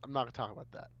appreciate. I'm not gonna talk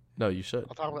about that. No, you should.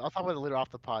 I'll talk about it later off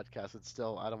the podcast. It's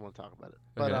still I don't want to talk about it.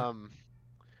 But Okay.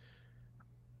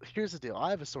 here's the deal.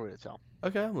 I have a story to tell.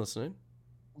 Okay, I'm listening.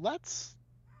 Let's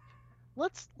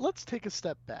take a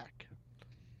step back.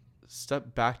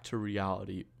 Step back to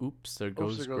reality. Oops, there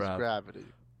goes, There goes gravity.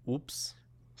 Oops.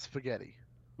 Spaghetti.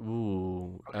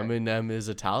 Ooh, Okay. Eminem is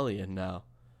Italian now.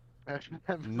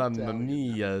 Mamma Italian.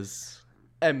 mia's.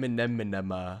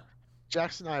 Eminem.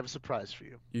 Jackson, I have a surprise for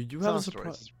you. You It's have not a a story,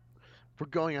 surprise. it's- We're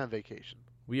going on vacation.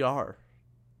 We are.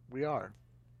 We are.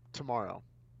 Tomorrow.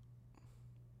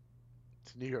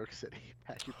 To New York City.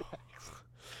 Pack your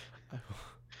bags.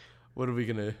 What are we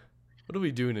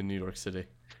doing in New York City?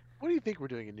 What do you think we're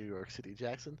doing in New York City,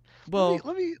 Jackson? Well,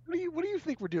 what do you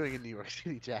think we're doing in New York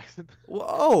City, Jackson?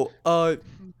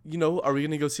 you know, are we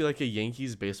gonna go see like a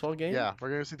Yankees baseball game? Yeah, we're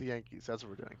gonna see the Yankees. That's what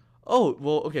we're doing. Oh,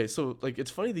 well, okay. So like, it's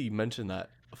funny that you mentioned that.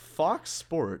 Fox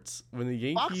Sports, when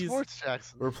the Fox Yankees Sports,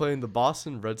 Jackson. were playing the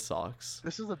Boston Red Sox.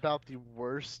 This is about the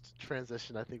worst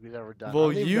transition I think we've ever done. Well,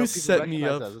 I don't even you know if people set me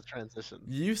recognize up- that as a transition.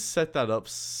 You set that up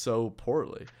so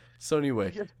poorly. So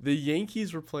anyway, Yeah. the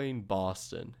Yankees were playing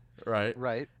Boston, right?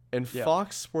 Right. And Yeah.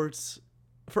 Fox Sports,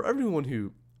 for everyone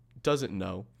who doesn't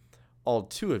know, all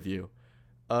 2 of you,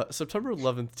 September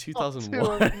 11th,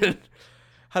 2001,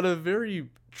 had a very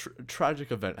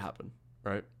tragic event happen,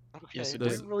 right? Okay. Yes, it Are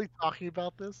we did. really talking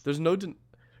about this? There's no. Let's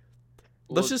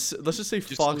Well, just say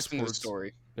just Fox listen to the Sports.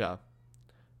 story. Yeah.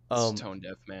 It's tone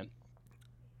deaf, man.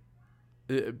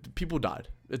 People died.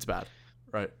 It's bad,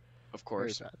 right? Of Very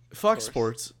course. bad. Fox course.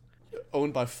 Sports,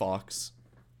 owned by Fox.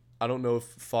 I don't know if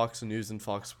Fox News and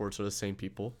Fox Sports are the same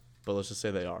people, but let's just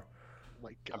say they are. Oh my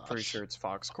I'm gosh. pretty sure it's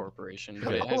Fox Corporation.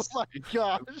 But it Oh has, my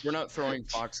gosh. we're not throwing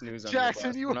Fox News on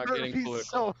Jackson, the bus. you We're not hurt getting me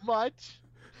political. so much.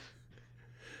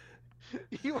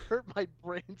 You hurt my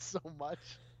brain so much.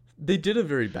 They did a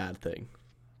very bad thing.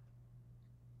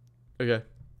 Okay.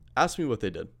 Ask me what they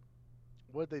did.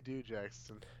 What'd they do,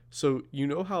 Jackson? So, you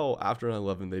know how after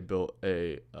 9/11 they built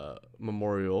a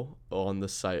memorial on the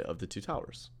site of the 2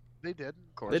 towers? They did.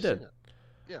 Of course. They did.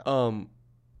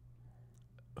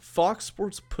 Fox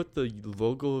Sports put the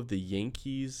logo of the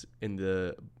Yankees and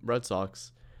the Red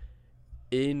Sox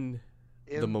in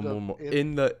the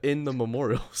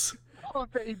memorials. Oh,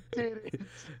 they did.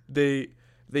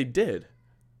 They did.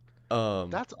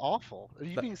 That's awful. Are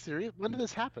you being serious? When did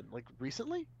this happen? Like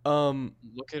recently?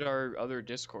 Look at our other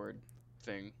Discord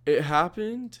thing. It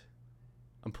happened.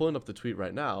 I'm pulling up the tweet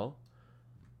right now.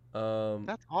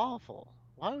 That's awful.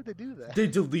 Why would they do that? They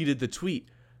deleted the tweet.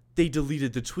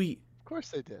 Of course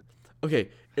they did. Okay,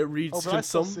 it reads. Oh, but I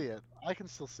still see it. I can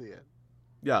still see it.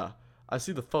 Yeah, I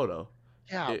see the photo.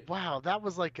 Yeah. Wow. That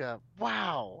was like a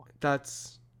wow.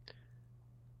 That's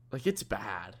like, it's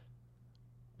bad.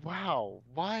 Wow.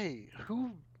 Why?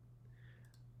 Who?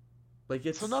 Like,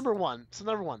 it's So number one.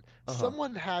 Uh-huh.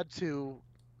 Someone had to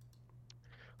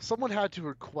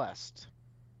request.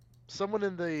 Someone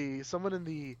in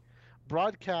the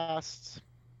broadcast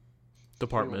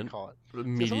department, What do you wanna call it?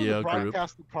 media Someone in the group.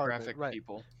 broadcast department, Graphic right?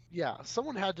 people. Yeah.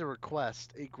 Someone had to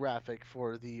request a graphic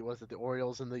for the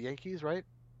Orioles and the Yankees, right?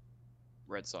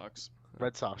 Red Sox.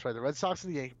 Red Sox, right? The Red Sox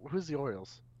and the Yankees. Who's the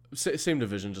Orioles? Same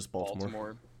division, just Baltimore.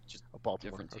 Baltimore. Just Oh,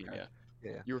 Baltimore. different team, okay.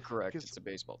 yeah. Yeah. You were correct. Because- It's a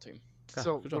baseball team. Yeah,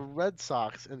 So good the job. Red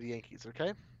Sox and the Yankees,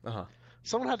 okay? Uh huh.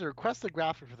 Someone had to request a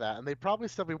graphic for that, and they probably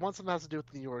said we want something that has to do with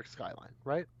the New York skyline,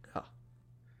 right? Yeah.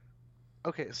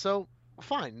 Okay, so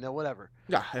fine, no, whatever.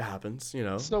 Yeah, it happens. You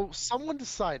know. So someone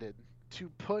decided to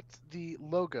put the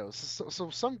logos. So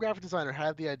some graphic designer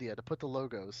had the idea to put the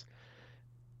logos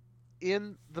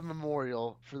in the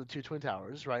memorial for the 2 Twin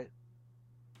Towers, right?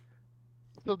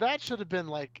 So that should have been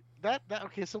like that.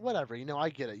 Okay, so whatever. You know, I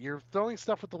get it. You're throwing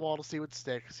stuff at the wall to see what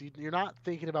sticks. You're not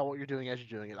thinking about what you're doing as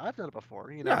you're doing it. I've done it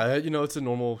before. You know. Yeah, you know, it's a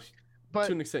normal, But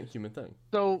to an extent, human thing.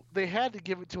 so they had to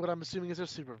give it to what I'm assuming is their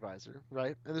supervisor,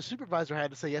 right? And the supervisor had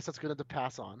to say, yes, that's good enough to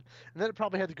pass on. And then it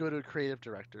probably had to go to a creative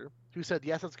director who said,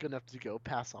 yes, that's good enough to go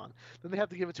pass on. Then they have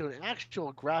to give it to an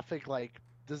actual graphic, like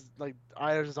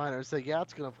IR designer and say, yeah,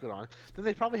 it's good enough to go on. Then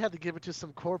they probably had to give it to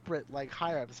some corporate, like,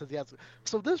 higher up and said, yeah,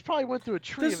 so this probably went through a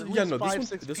tree of at least five,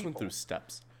 six this went people. through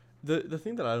steps. The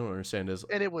thing that I don't understand is,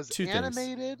 And it was two things.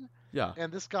 animated, yeah.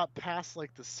 and this got past,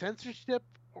 like, the censorship,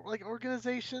 like,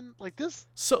 organization. Like, this,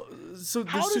 So there's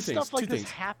how two does things. stuff like Two this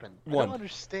things. happen? I One. don't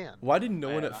understand. Why did no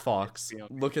one Yeah, at Fox it's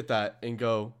beyond- look at that and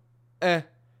go,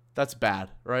 that's bad,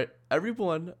 right?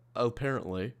 Everyone,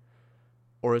 apparently,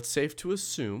 or it's safe to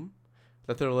assume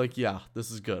that they're like, yeah,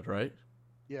 this is good, right?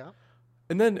 Yeah.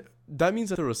 And then that means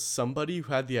that there was somebody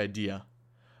who had the idea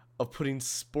of putting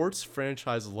sports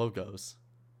franchise logos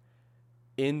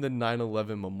in the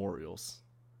 9/11 memorials.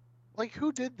 Like,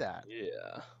 who did that?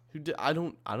 Yeah. Who did? I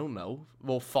don't know.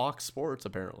 Well, Fox Sports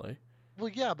apparently. Well,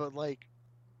 yeah, but like,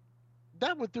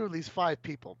 that went through at least 5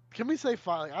 people. Can we say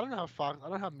 5? Like, I don't know how Fox. I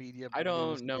don't know how media. I news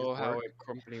don't know things how work, a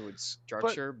company would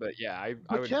structure, but yeah, I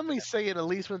but would. can we say it at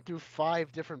least went through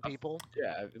 5 different Uh, people?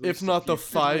 Yeah, at If least a not the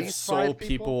few. 5 least sole 5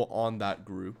 people? people on that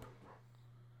group.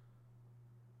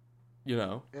 You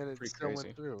know, And it Pretty still crazy.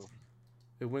 went through.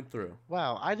 it went through.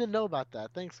 Wow, I didn't know about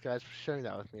that. Thanks, guys, for sharing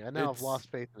that with me. I now have It's-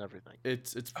 lost faith in everything.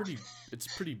 It's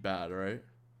pretty bad, right?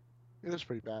 It is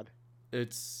pretty bad.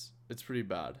 It's pretty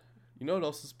bad. You know what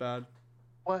else is bad?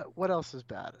 What else is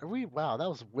bad? Are we? Wow, that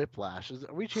was whiplash.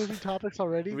 Are we changing topics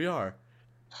already? We are.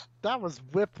 That was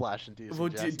whiplash indeed. Well,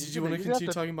 did you want to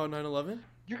continue talking about 9/11?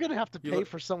 You're gonna have to You pay let-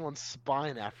 for someone's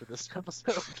spine after this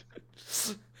episode.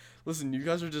 Listen, you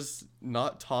guys are just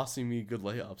not tossing me good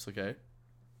layups, okay?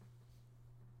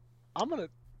 I'm gonna.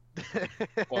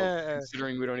 Well,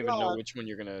 considering we don't even know God. which one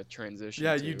you're gonna transition.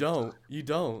 Yeah, to, you don't. You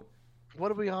don't.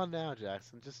 What are we on now,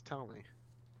 Jackson? Just tell me.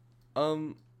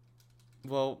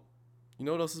 Well, you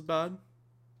know what else is bad?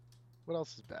 What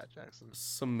else is bad, Jackson?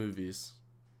 Some movies.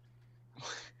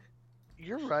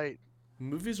 You're right.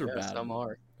 Movies are Yeah, bad. some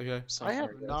are. Okay. Some I are, have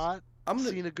yes. not I'm gonna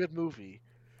seen a good movie.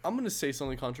 say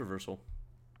something controversial.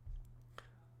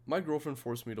 My girlfriend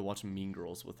forced me to watch Mean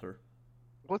Girls with her.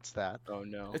 What's that? Oh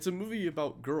no. It's a movie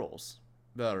about girls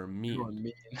that are mean, You are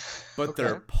mean. but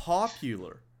they're Okay.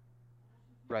 popular.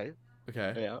 Right.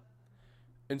 Okay. Yeah.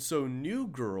 And so New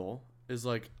Girl is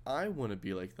like, I want to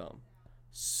be like them.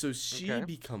 So she Okay.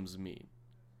 becomes mean.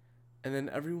 And then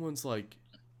everyone's like,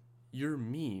 you're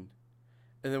mean.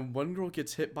 And then one girl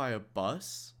gets hit by a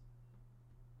bus.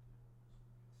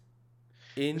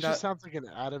 In It that, just sounds like an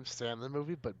Adam Sandler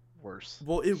movie, but worse.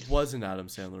 well, it was an Adam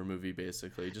Sandler movie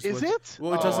basically. Just Is with- it?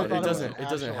 Well, it Oh, I doesn't. thought It was doesn't. an It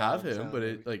doesn't actual have Adam him. Sandler But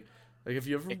movie. it like if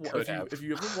you ever It wa- could have. if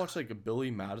you ever watch like a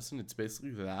Billy Madison, it's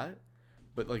basically that,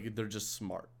 but like they're just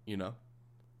smart, you know?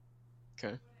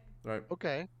 Okay. Right?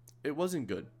 Okay. It wasn't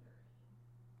good.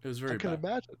 It was very I can bad.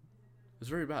 imagine. It was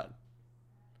very bad.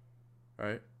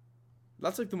 Right?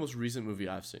 That's like the most recent movie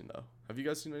I've seen though. Have you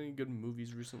guys seen any good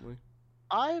movies recently?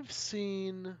 I've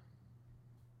seen.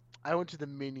 I went to the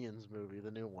Minions movie,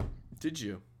 the new one. Did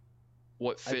you?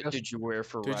 What I fit just- did you wear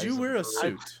for? Did Rise you of wear the a Gru-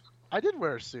 suit? I did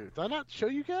wear a suit. Did I not show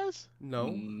you guys? No,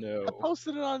 No. I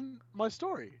posted it on my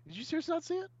story. Did you seriously not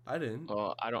see it? I didn't.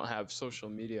 Well, I don't have social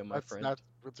media, my friend.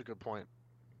 That's a good point.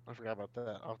 I forgot about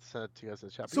that. I'll have to send it to you guys in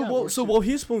the chat. But So yeah, I while wore so suit. while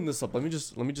he's pulling this up, let me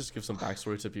just give some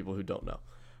backstory to people who don't know.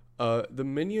 The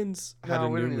Minions had No, a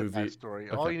we new don't need movie. a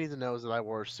backstory. All Okay. you need to know is that I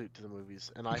wore a suit to the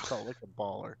movies, and I felt like a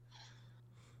baller.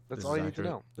 That's This all is you need to accurate.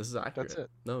 know. This is accurate. That's it.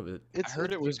 No, but I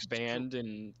heard it was it's banned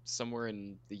in somewhere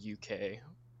in the UK.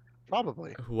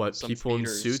 Probably. what Some people in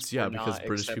theaters suits? Yeah, were because not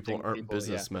British people accepting aren't people, yeah.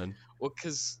 businessmen. Well,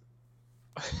 cause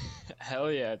hell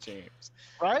yeah, James.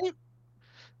 Right?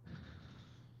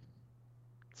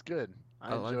 It's good.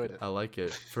 I like enjoyed it. it. I like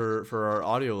it. For our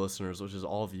audio listeners, which is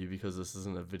all of you, because this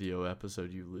isn't a video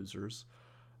episode, you losers.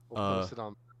 We'll post it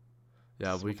on.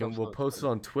 Yeah, So we can. We'll post it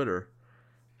on Twitter.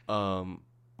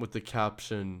 With the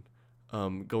caption,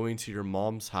 "Going to your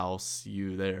mom's house, see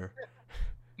you there."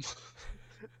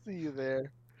 See you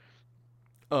there.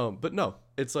 But no,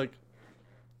 it's like,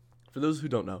 for those who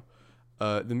don't know,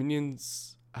 the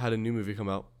Minions had a new movie come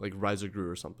out, like Rise of Gru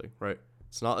or something, right?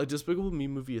 It's not a Despicable Me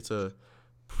movie. It's a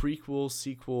prequel,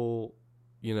 sequel.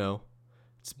 You know,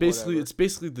 Whatever. it's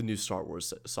basically the new Star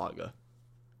Wars saga.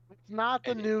 It's not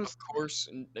the And news. Of course,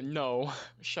 no.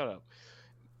 Shut up.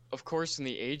 Of course, in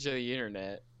the age of the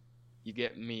internet, you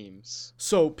get memes.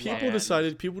 So people And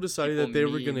decided People that they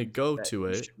were gonna meme go that to you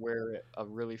it should wear a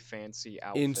really fancy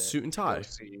outfit. in suit and to go tie,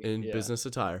 see- in yeah. business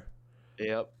attire.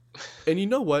 Yep. And you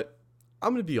know what?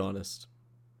 I'm gonna be honest.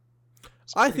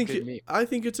 It's a I pretty think good meme. I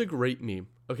think it's a great meme.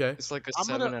 Okay, It's like a I'm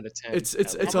gonna- 7 out of 10. it's at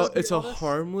it's least. gonna be a honest.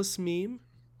 harmless meme,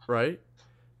 right?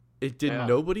 It did Yeah.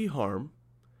 nobody harm.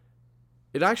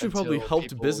 It actually probably Until helped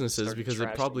people businesses started because it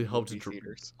trashing probably helped. movie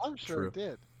theaters. I'm sure True. it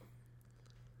did.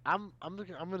 I'm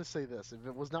gonna say this. If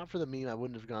it was not for the meme, I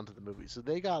wouldn't have gone to the movie. So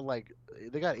they got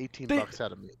 18 They- bucks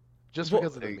out of me just Well,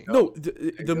 because of the there meme. you No,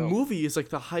 you the go. movie is like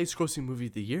the highest grossing movie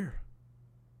of the year.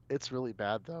 It's really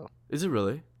bad though. Is it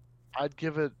really? I'd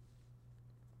give it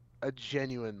a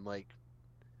genuine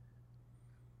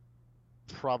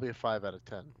probably a 5 out of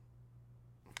 10.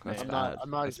 That's I'm bad. not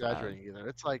That's bad. exaggerating either.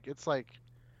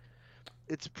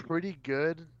 It's pretty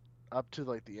good up to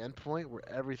the end point where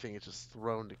everything is just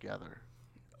thrown together.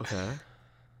 Okay.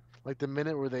 Like the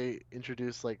minute where they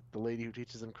introduce like the lady who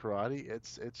teaches them karate,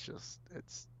 it's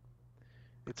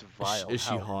vile. Is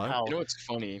she hot? You know what's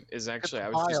funny is It's actually I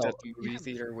was just vile. at the movie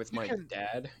theater with You my can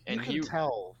dad, you and can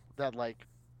tell that like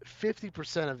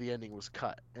 50% of the ending was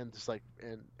cut and just like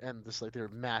and just like they were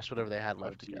mashed whatever they had oh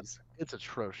left together. jeez, It's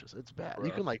atrocious. It's bad. You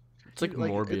rough. can like It's like it's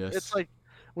Morbius. like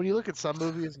when you look at some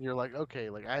movies and you're like,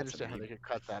 okay, like I That's a understand how they meme. could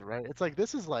cut that, right? It's like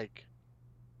this is like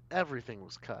everything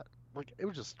was cut. Like it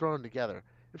was just thrown together.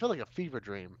 It felt like a fever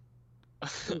dream.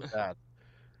 It was bad.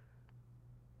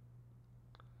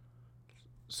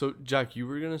 So Jack, you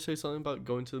were gonna say something about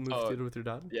going to the movie Oh, theater with your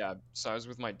dad? Yeah, so I was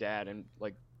with my dad, and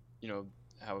like, you know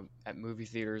how at movie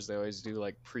theaters they always do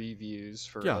like previews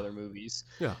for Yeah. other movies,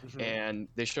 Yeah. Mhm. and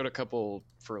they showed a couple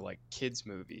for like kids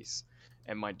movies,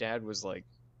 and my dad was like,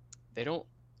 they don't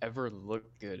ever look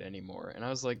good anymore, and I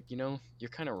was like, you're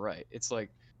kind of right. It's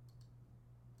like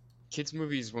kids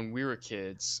movies when we were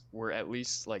kids were at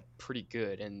least like pretty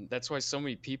good, and that's why so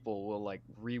many people will like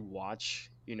rewatch,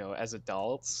 as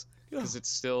adults, Yeah. because it's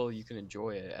still you can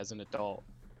enjoy it as an adult.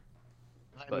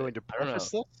 I'm But going to I don't know.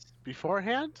 preface this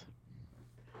beforehand.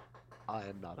 I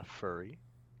am not a furry.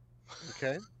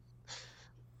 Okay.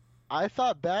 I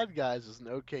thought Bad Guys was an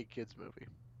okay kids movie.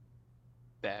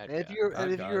 Bad And if guy. you're, Bad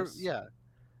and if you're, Guys.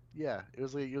 yeah, it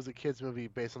was a kids movie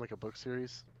based on like a book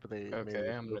series, but they made it Okay,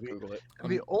 into I'm a gonna movie. Google it. And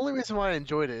the only reason why I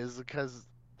enjoyed it is because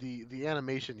the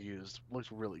animation used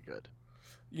looks really good.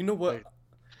 You know what? Like,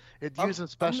 it I'm- used a I'm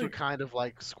special gonna- kind of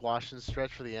like squash and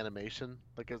stretch for the animation.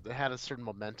 Like it had a certain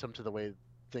momentum to the way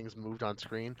things moved on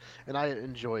screen, and I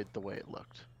enjoyed the way it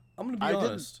looked. I'm gonna be I didn't-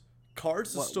 honest. Cars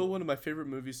is What- still one of my favorite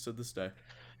movies to this day.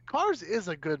 Cars is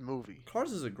a good movie.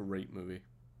 Cars is a great movie.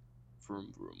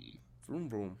 Vroom vroom. Vroom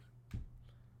vroom.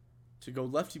 To go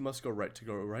left, you must go right. To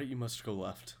go right, you must go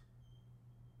left.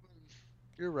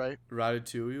 You're right.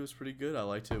 Ratatouille was pretty good. I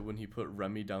liked it when he put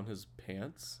Remy down his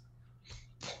pants.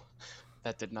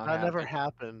 That did not That happen. never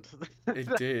happened.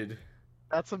 It did.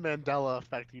 That's a Mandela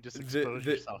effect. You just The- exposed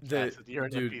the- yourself. the- Jackson. You're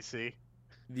an dude. NPC.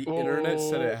 The internet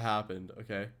said Oh. it happened.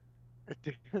 Okay.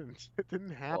 It didn't. It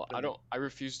didn't happen. Well, I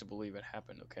refuse to believe it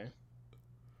happened. Okay,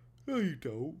 No, you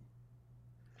don't.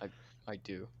 I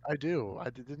do. I do.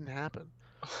 It didn't happen.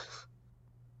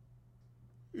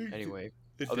 Anyway,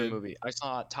 It other did. movie. I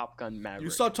saw Top Gun Maverick. You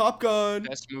saw Top Gun.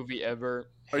 Best movie ever.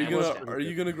 Are you hands was gonna down. pretty Are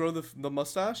you gonna grow the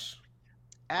mustache?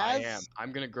 I As am.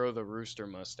 I'm gonna grow the rooster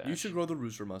mustache. You should grow the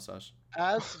rooster mustache.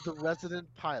 as the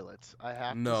resident pilot, I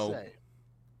have No. to say.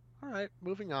 All right,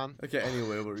 moving on. Okay.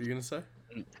 Anyway, what were you gonna say?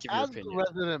 Give your As the opinion.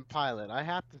 resident pilot, I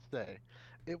have to say,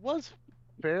 it was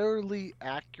fairly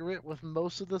accurate with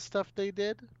most of the stuff they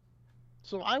did,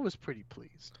 so I was pretty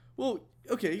pleased. Well,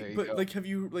 okay, There you but go. like, have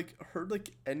you like heard like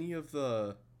any of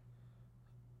the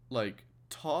like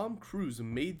Tom Cruise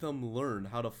made them learn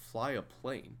how to fly a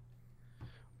plane?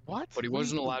 What? But he What do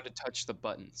wasn't you- allowed to touch the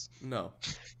buttons. No.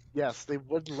 Yes, they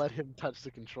wouldn't let him touch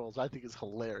the controls. I think it's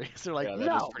hilarious. They're like, Yeah, that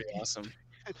no, is pretty awesome.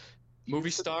 you Movie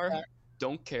sit star, back,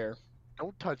 don't care.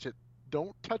 don't touch it.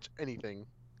 Don't touch anything.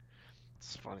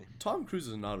 It's funny. Tom Cruise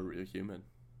is not a real human.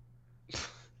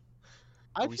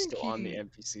 I Are we think still on the he-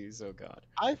 NPCs? Oh god.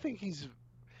 I think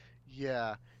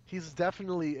yeah, he's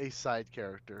definitely a side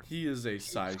character. He is a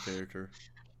side character.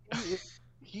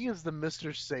 He is the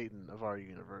Mr. Satan of our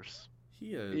universe.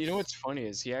 He is. You know what's funny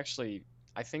is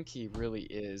I think he really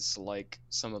is like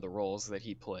some of the roles that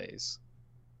he plays.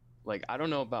 Like, I don't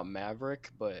know about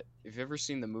Maverick, but if you've ever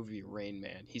seen the movie Rain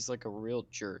Man, he's like a real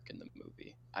jerk in the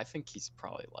movie. I think he's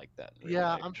probably like that. in real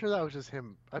Yeah, life. I'm sure that was just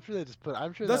him. I'm sure they just put.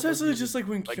 I'm sure That's that wasn't actually even- just like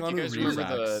when Like, do you Keanu guys Reeves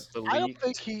remember acts. the I don't leaked?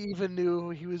 think he even knew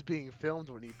he was being filmed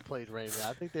when he played Rain Man.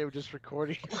 I think they were just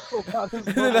recording. about his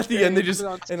And then at the end they put just it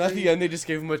on and at the screen. end they just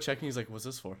gave him a check and he's like, "What's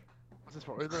this for?" What's this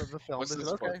for? The film. What's They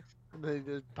said, this for? okay. And they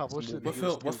did publish it. and What he was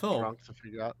film- what too film? drunk to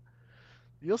figure out.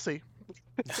 You'll see.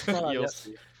 It's not out You'll yet.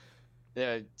 see.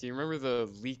 Yeah, do you remember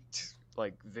the leaked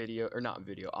like video or not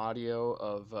video, audio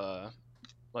of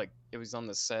like it was on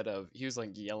the set of he was like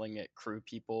yelling at crew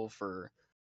people for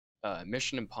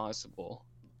Mission Impossible,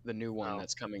 the new one Oh.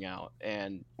 that's coming out,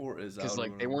 and Or is because out,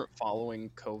 like or they whatever. weren't following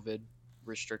COVID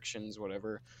restrictions,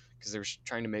 whatever, because they were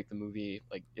trying to make the movie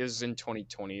like it was in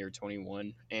 2020 or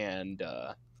 21, and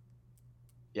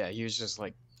yeah, he was just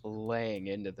like laying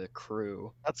into the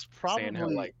crew, That's saying how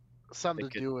probably like something they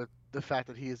to could- do with the fact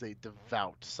that he is a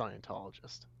devout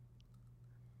Scientologist.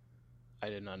 I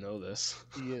did not know this.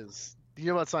 He is. You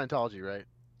know about Scientology, right?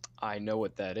 I know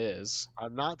what that is.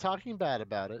 I'm not talking bad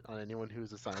about it on anyone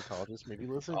who's a Scientologist. Maybe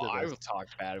listen Oh, to I this. will talk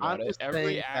bad I'm about it. just Every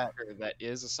saying that- actor that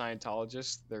is a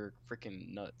Scientologist, they're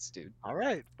freaking nuts, dude. All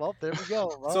right. Well, there we go.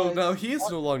 All So right. now he is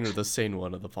no longer the sane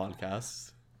one of the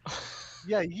podcast.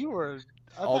 Yeah, you were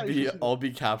I thought you said I'll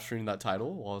be capturing that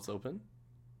title while it's open.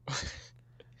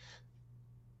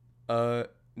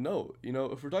 No, you know,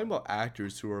 if we're talking about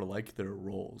actors who are like their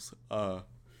roles,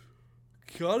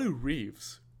 Keanu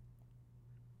Reeves.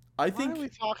 I Why think are we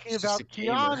talking He's about just a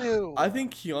gamer. Keanu? I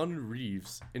think Keanu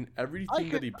Reeves in everything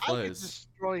that he I could plays.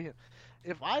 destroy him.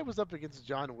 If I was up against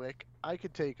John Wick, I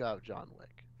could take out John Wick.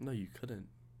 No, you couldn't.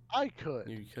 I could.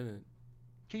 You couldn't.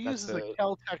 He That's uses a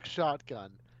Kel-Tec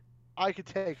shotgun. I could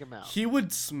take him out. He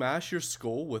would smash your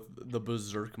skull with the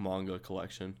Berserk manga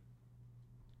collection.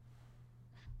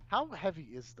 How heavy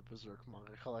is the Berserk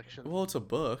manga collection? Well, it's a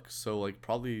book, so like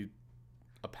probably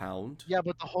a pound. Yeah,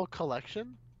 but the whole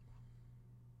collection?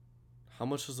 How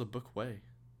much does a book weigh?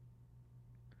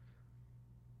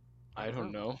 I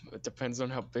don't know. It depends on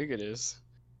how big it is.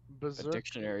 A Berserk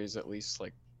dictionary is at least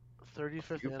like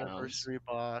 35th few pounds. anniversary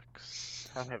box.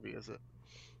 How heavy is it?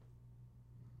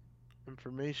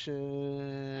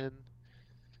 Information,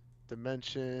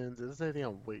 dimensions. Is there anything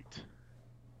on weight?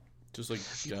 Just like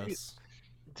You think- guess.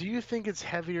 Do you think it's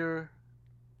heavier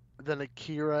than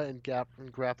Akira and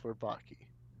Grappler Baki?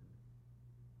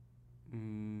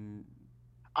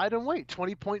 Item weight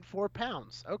 20.4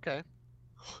 pounds. Okay.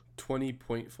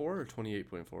 20.4 or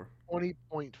 28.4?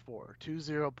 20.4.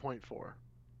 20.4.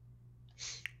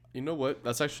 You know what?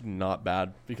 That's actually not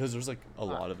bad because there's like a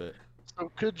lot of it.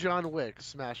 So could John Wick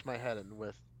smash my head in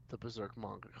with the Berserk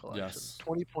manga collection? Yes.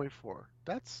 20.4.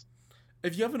 That's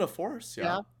If you have enough force,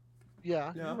 yeah.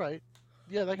 yeah, Yeah. you're right.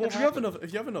 Yeah, that Well, can happen.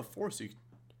 if you have enough force, you can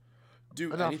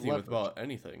do Enough anything with leverage. about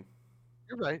anything.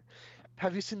 You're right.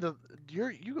 Have you seen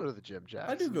you go to the gym, Jack?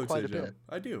 I do go quite to the a gym. bit.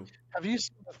 I do. Have you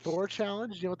seen the Thor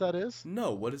challenge? You know what that is?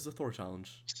 No, what is the Thor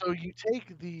challenge? So you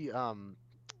take the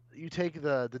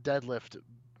deadlift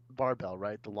barbell,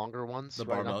 right? The longer ones, The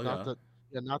right? barbell, not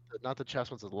yeah. not the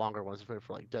chest ones, the longer ones for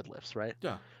like deadlifts, right?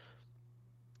 Yeah.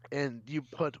 And you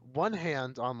put one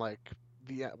hand on like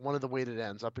the one of the weighted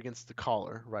ends up against the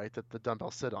collar, right? That the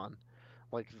dumbbell sit on,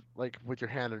 like with your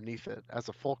hand underneath it as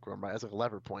a fulcrum, right? As like a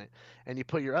lever point, and you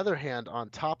put your other hand on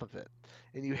top of it,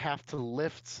 and you have to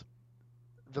lift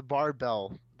the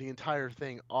barbell, the entire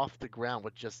thing off the ground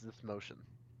with just this motion.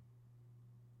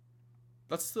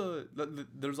 That's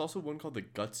there's also one called the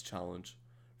Guts challenge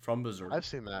from Berserk I've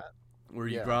seen that. where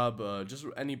you yeah. grab just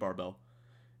any barbell,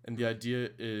 and the idea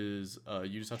is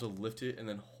you just have to lift it and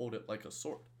then hold it like a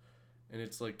sword, and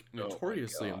it's like Oh my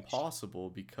notoriously gosh. impossible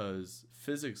because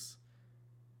physics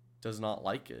does not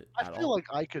like it I at feel all. like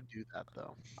I could do that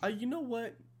though. You know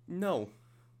what? No.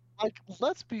 Like,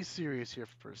 let's be serious here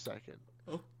for a second.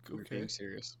 Oh, You're okay. being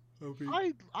serious.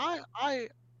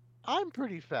 I'm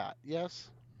pretty fat, yes.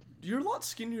 You're a lot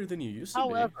skinnier than you used to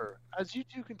However, as you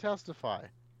two can testify,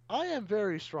 I am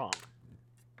very strong.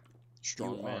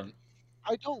 Strong You man.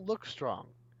 I don't look strong,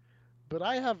 but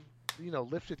I have,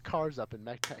 lifted cars up in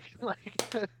MechTech.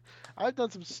 Like, I've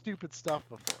done some stupid stuff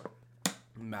before.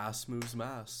 be. Mass moves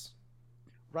mass.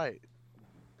 Right.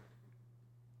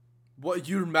 What?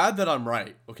 You're mad that I'm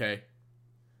right? Okay.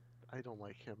 I don't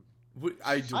like him. What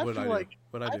I do? I What I feel do? like-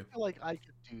 What I do? feel like I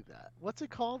could do that. What's it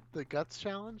called? The Guts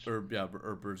Challenge? Or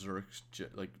Berserk's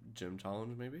gym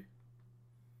challenge maybe.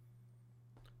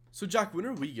 So Jack, when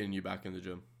are we getting you back in the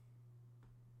gym?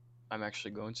 I'm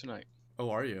actually going tonight. Oh,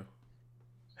 are you?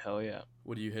 Hell yeah.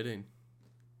 What are you hitting?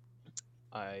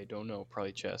 I don't know.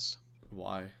 Probably chest.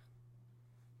 Why?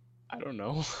 I don't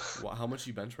know. How much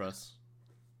you bench press?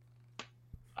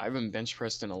 I haven't bench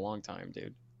pressed in a long time,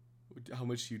 dude. How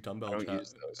much you dumbbell? I don't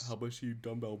use those. How much you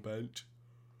dumbbell bench?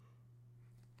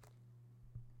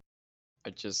 I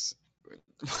just.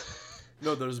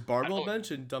 No, there's barbell don't-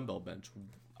 bench and dumbbell bench.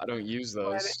 I don't use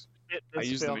those. I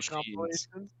use the fail machines.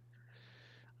 compilations.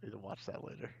 I need to watch that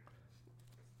later.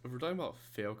 If we're talking about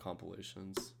fail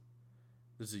compilations,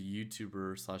 there's a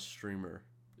YouTuber / streamer,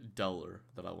 Deller,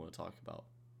 that I want to talk about.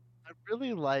 I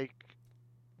really like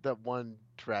that one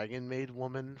dragon maid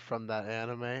woman from that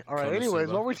anime. All right, Konosuba? anyways,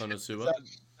 what we Konosuba?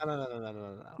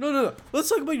 No. No. Let's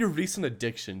talk about your recent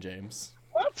addiction, James.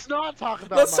 Let's not talk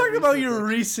about. Let's my talk about recent your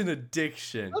addiction. recent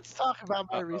addiction. Let's talk about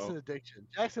my Uh-oh. recent addiction.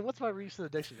 Jackson, what's my recent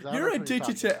addiction? 'Cause I don't You're know what addicted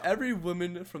talking to about. every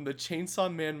woman from the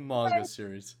Chainsaw Man manga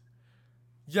series.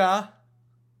 Yeah.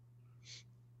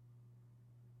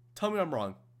 Tell me I'm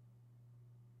wrong.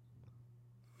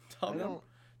 I don't.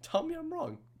 Tell me I'm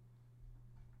wrong.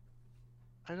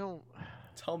 I don't.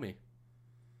 Tell me.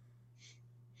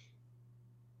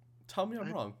 Tell me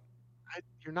I'm wrong.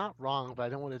 You're not wrong, but I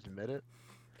don't want to admit it.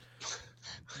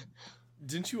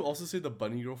 Didn't you also say the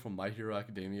bunny girl from My Hero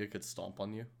Academia could stomp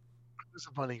on you? Who's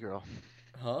a bunny girl?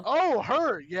 Huh? Oh,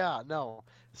 her. Yeah, no.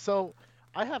 So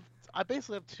I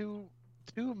basically have two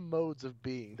modes of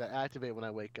being that activate when I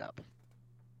wake up.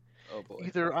 Oh boy.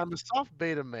 Either I'm a soft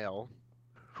beta male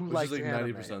who Which likes is like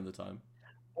anime, 90% of the time.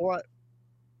 or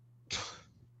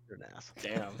you're an ass.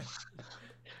 Damn.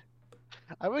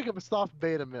 I wake up a soft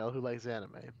beta male who likes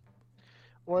anime,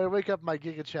 or I wake up my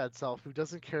Giga Chad self who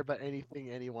doesn't care about anything,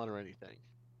 anyone, or anything.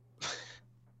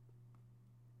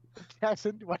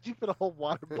 Jackson, why'd you put a whole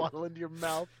water bottle into your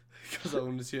mouth? Because I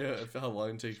wanted to see how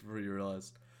long it takes before you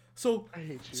realize. So, I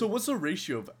hate you. so what's the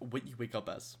ratio of what you wake up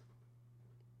as?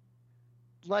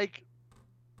 Like,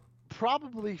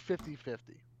 probably 50-50.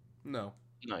 No.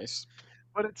 Nice.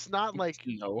 But it's not like,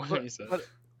 No, but, he said.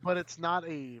 but it's not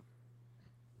a.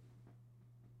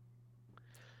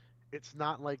 It's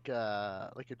not like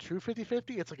a true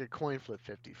 50-50. It's like a coin flip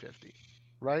 50-50,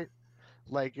 right?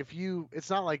 Like it's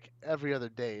not like every other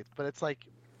day, but it's like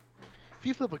if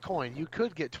you flip a coin, you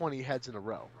could get 20 heads in a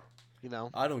row, you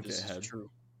know? I don't This get is head. true.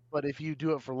 But if you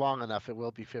do it for long enough, it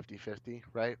will be 50-50,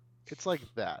 right? It's like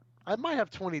that. I might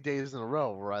have 20 days in a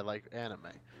row where I like anime,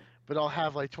 but I'll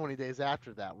have like 20 days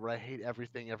after that where I hate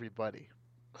everything, everybody.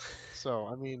 So,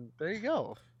 I mean, there you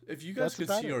go. If you guys That's could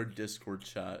about see it. our Discord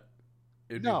chat,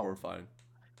 it'd No. be horrifying.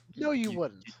 No, you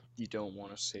wouldn't. You don't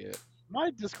want to see it. My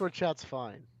Discord chat's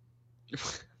fine. I'm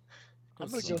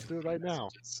gonna That's go not- through it right now.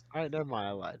 Messages. All right, never mind.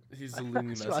 I lied. He's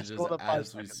deleting So I messages scrolled up 5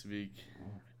 as we seconds. speak.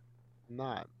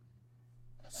 Not.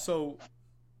 So,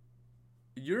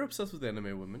 you're obsessed with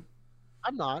anime women.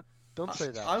 I'm not. Don't say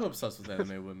that. I'm obsessed with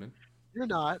anime women. You're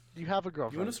not. You have a You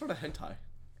girlfriend. want to start a hentai?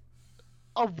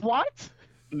 A what?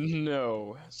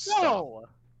 No. Stop. No.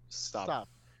 Stop.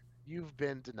 You've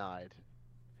been denied.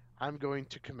 I'm going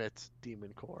to commit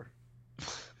demon core.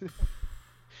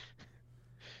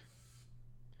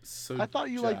 So I thought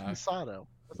you liked Jack, Misato.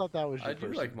 I thought that was your I do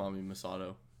person. like Mommy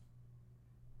Misato.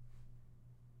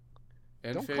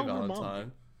 And Don't Faye call her Mommy.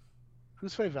 Valentine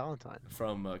Who's Faye Valentine?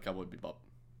 from Cowboy Bebop.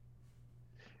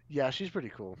 Yeah, she's pretty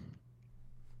cool.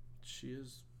 She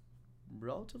is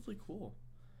relatively cool.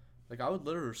 Like, I would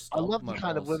let her I stomp love my the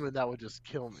kind of balls. women that would just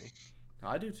kill me.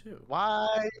 I do too.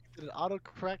 Why did it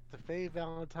autocorrect the Faye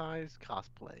Valentine's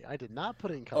cosplay? I did not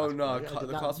put in cosplay. Oh no, I did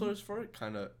the not- cosplayers for it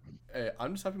kind of. Hey,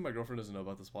 I'm just happy my girlfriend doesn't know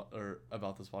about this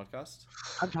about this podcast.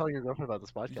 I'm telling your girlfriend about this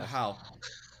podcast. How?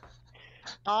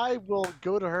 I will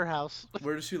go to her house.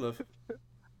 Where does she live?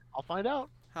 I'll find out.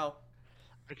 How?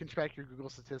 I can track your Google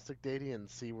statistic data and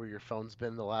see where your phone's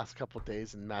been the last couple of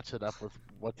days and match it up with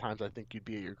what times I think you'd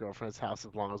be at your girlfriend's house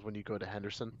as long as when you go to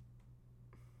Henderson.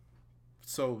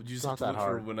 So you just It's have to not look that for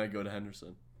hard. when I go to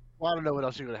Henderson. Well, I don't know what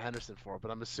else you go to Henderson for, but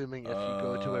I'm assuming if you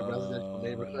go to a residential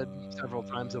neighborhood several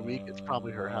times a week, it's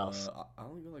probably her house. I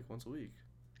only go like once a week.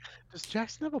 Does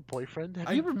Jackson have a boyfriend? Have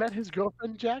I- you ever met his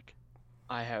girlfriend, Jack?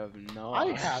 I have not. I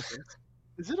haven't.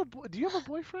 Is it a boy? Do you have a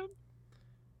boyfriend?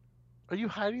 Are you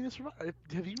hiding this from?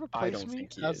 Have you replaced I don't me?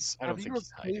 think he is. I don't have you think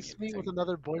he's hiding replaced me with anything.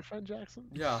 another boyfriend, Jackson?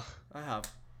 Yeah, I have.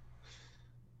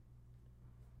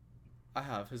 I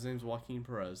have. His name's Joaquin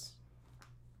Perez.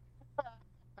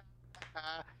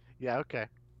 Yeah, okay.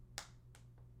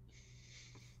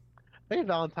 Faye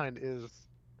Valentine is.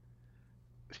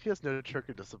 She has no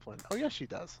trigger discipline. Oh, yes, she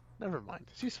does. Never mind.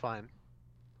 She's fine.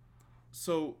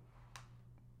 So,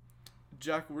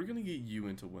 Jack, we're gonna get you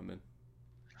into women.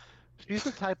 She's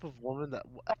the type of woman that.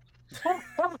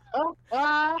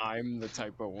 I'm the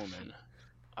type of woman.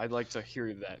 I'd like to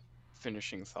hear that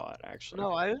finishing thought, actually.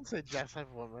 No, I didn't say Jack's type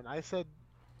of woman. I said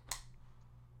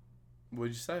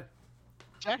What'd you say?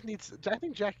 Jack needs. I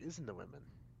think Jack is into women.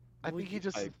 I Well, think he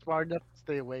just I- is smart enough to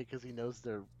stay away because he knows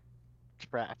they're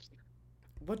traps.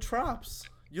 What traps?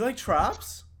 You like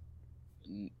traps?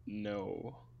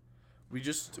 No. We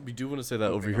do want to say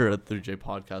that over here at 3J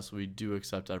Podcast, we do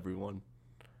accept everyone,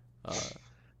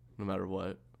 no matter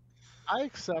what. I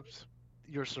accept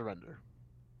your surrender.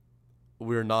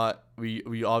 We're not.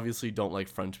 We obviously don't like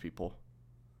French people.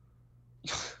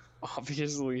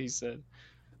 Obviously, he said.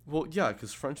 Well, yeah,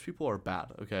 because French people are bad.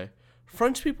 Okay,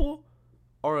 French people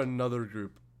are another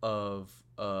group of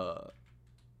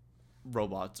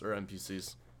robots or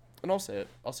NPCs, and I'll say it.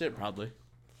 I'll say it proudly.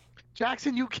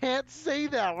 Jackson, you can't say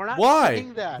that. We're not Why?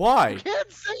 saying that. Why? You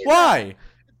can't say that. Why?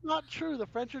 It's not true. The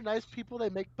French are nice people. They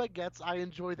make baguettes. I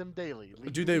enjoy them daily.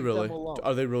 Do they leave them really? alone.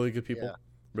 Are they really good people? Yeah.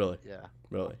 Really? Yeah,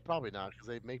 Really? probably not because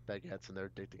they make baguettes and they're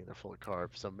addicting and they're full of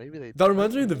carbs. So maybe they. That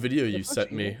reminds me of the video you They're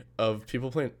sent me pushing of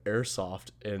people playing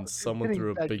airsoft and someone getting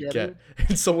threw a baguette baguetted.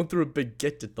 and someone threw a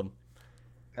baguette at them.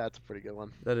 That's a pretty good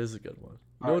one. That is a good one.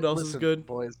 You know All what right, else is listen, good?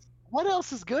 boys? What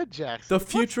else is good, Jackson? The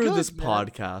What's future of good, this man?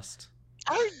 podcast.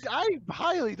 I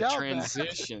highly The doubt that.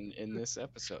 transition in this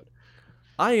episode.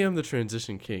 I am the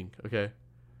transition king, okay?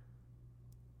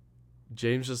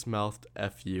 James just mouthed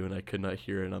F you and I could not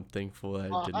hear it and I'm thankful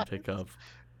that I didn't pick up.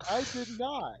 I did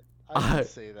not. I didn't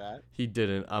say that. He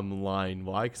didn't. I'm lying.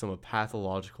 Why? Because I'm a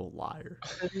pathological liar.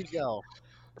 There you go.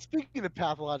 Speaking of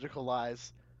pathological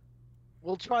lies,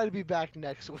 we'll try to be back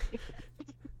next week.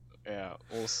 Yeah,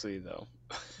 we'll see though.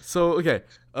 So, okay.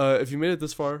 If you made it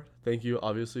this far, thank you.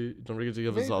 Obviously, don't forget to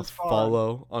give Made us it a this far,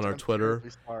 follow on our I'm Twitter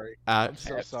terribly sorry. I'm at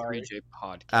so At sorry. 3J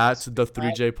Podcast. at the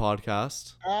 3J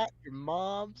Podcast. At your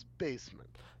mom's basement.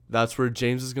 That's where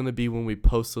James is gonna be when we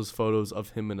post those photos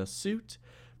of him in a suit,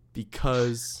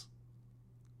 because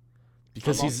I'm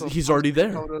he's also already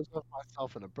posting there. Photos of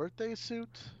myself in a birthday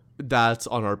suit. That's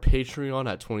on our Patreon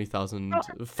at 20,000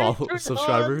 Patreon!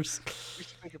 subscribers. We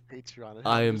should make a Patreon. and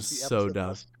I have am just the so episode of down.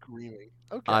 us Screaming.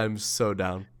 Okay. I'm so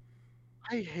down.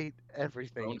 I hate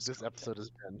everything Bonus this content. episode has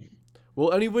been.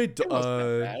 Well, anyway, It wasn't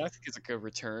that bad. I think it's a good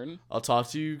return. I'll talk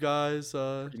to you guys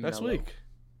next mellow. week.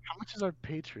 How much is our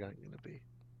Patreon going to be?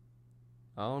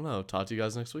 I don't know. Talk to you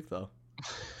guys next week, though.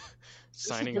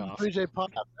 Signing This has off. been 3J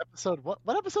Podcast episode. What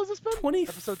episode has this been?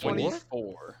 24. Episode 20?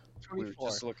 24. We were 24.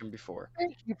 just looking before.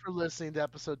 Thank you for listening to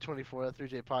episode 24 of the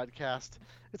 3J Podcast.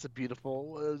 It's a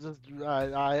beautiful.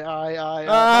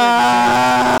 Ah!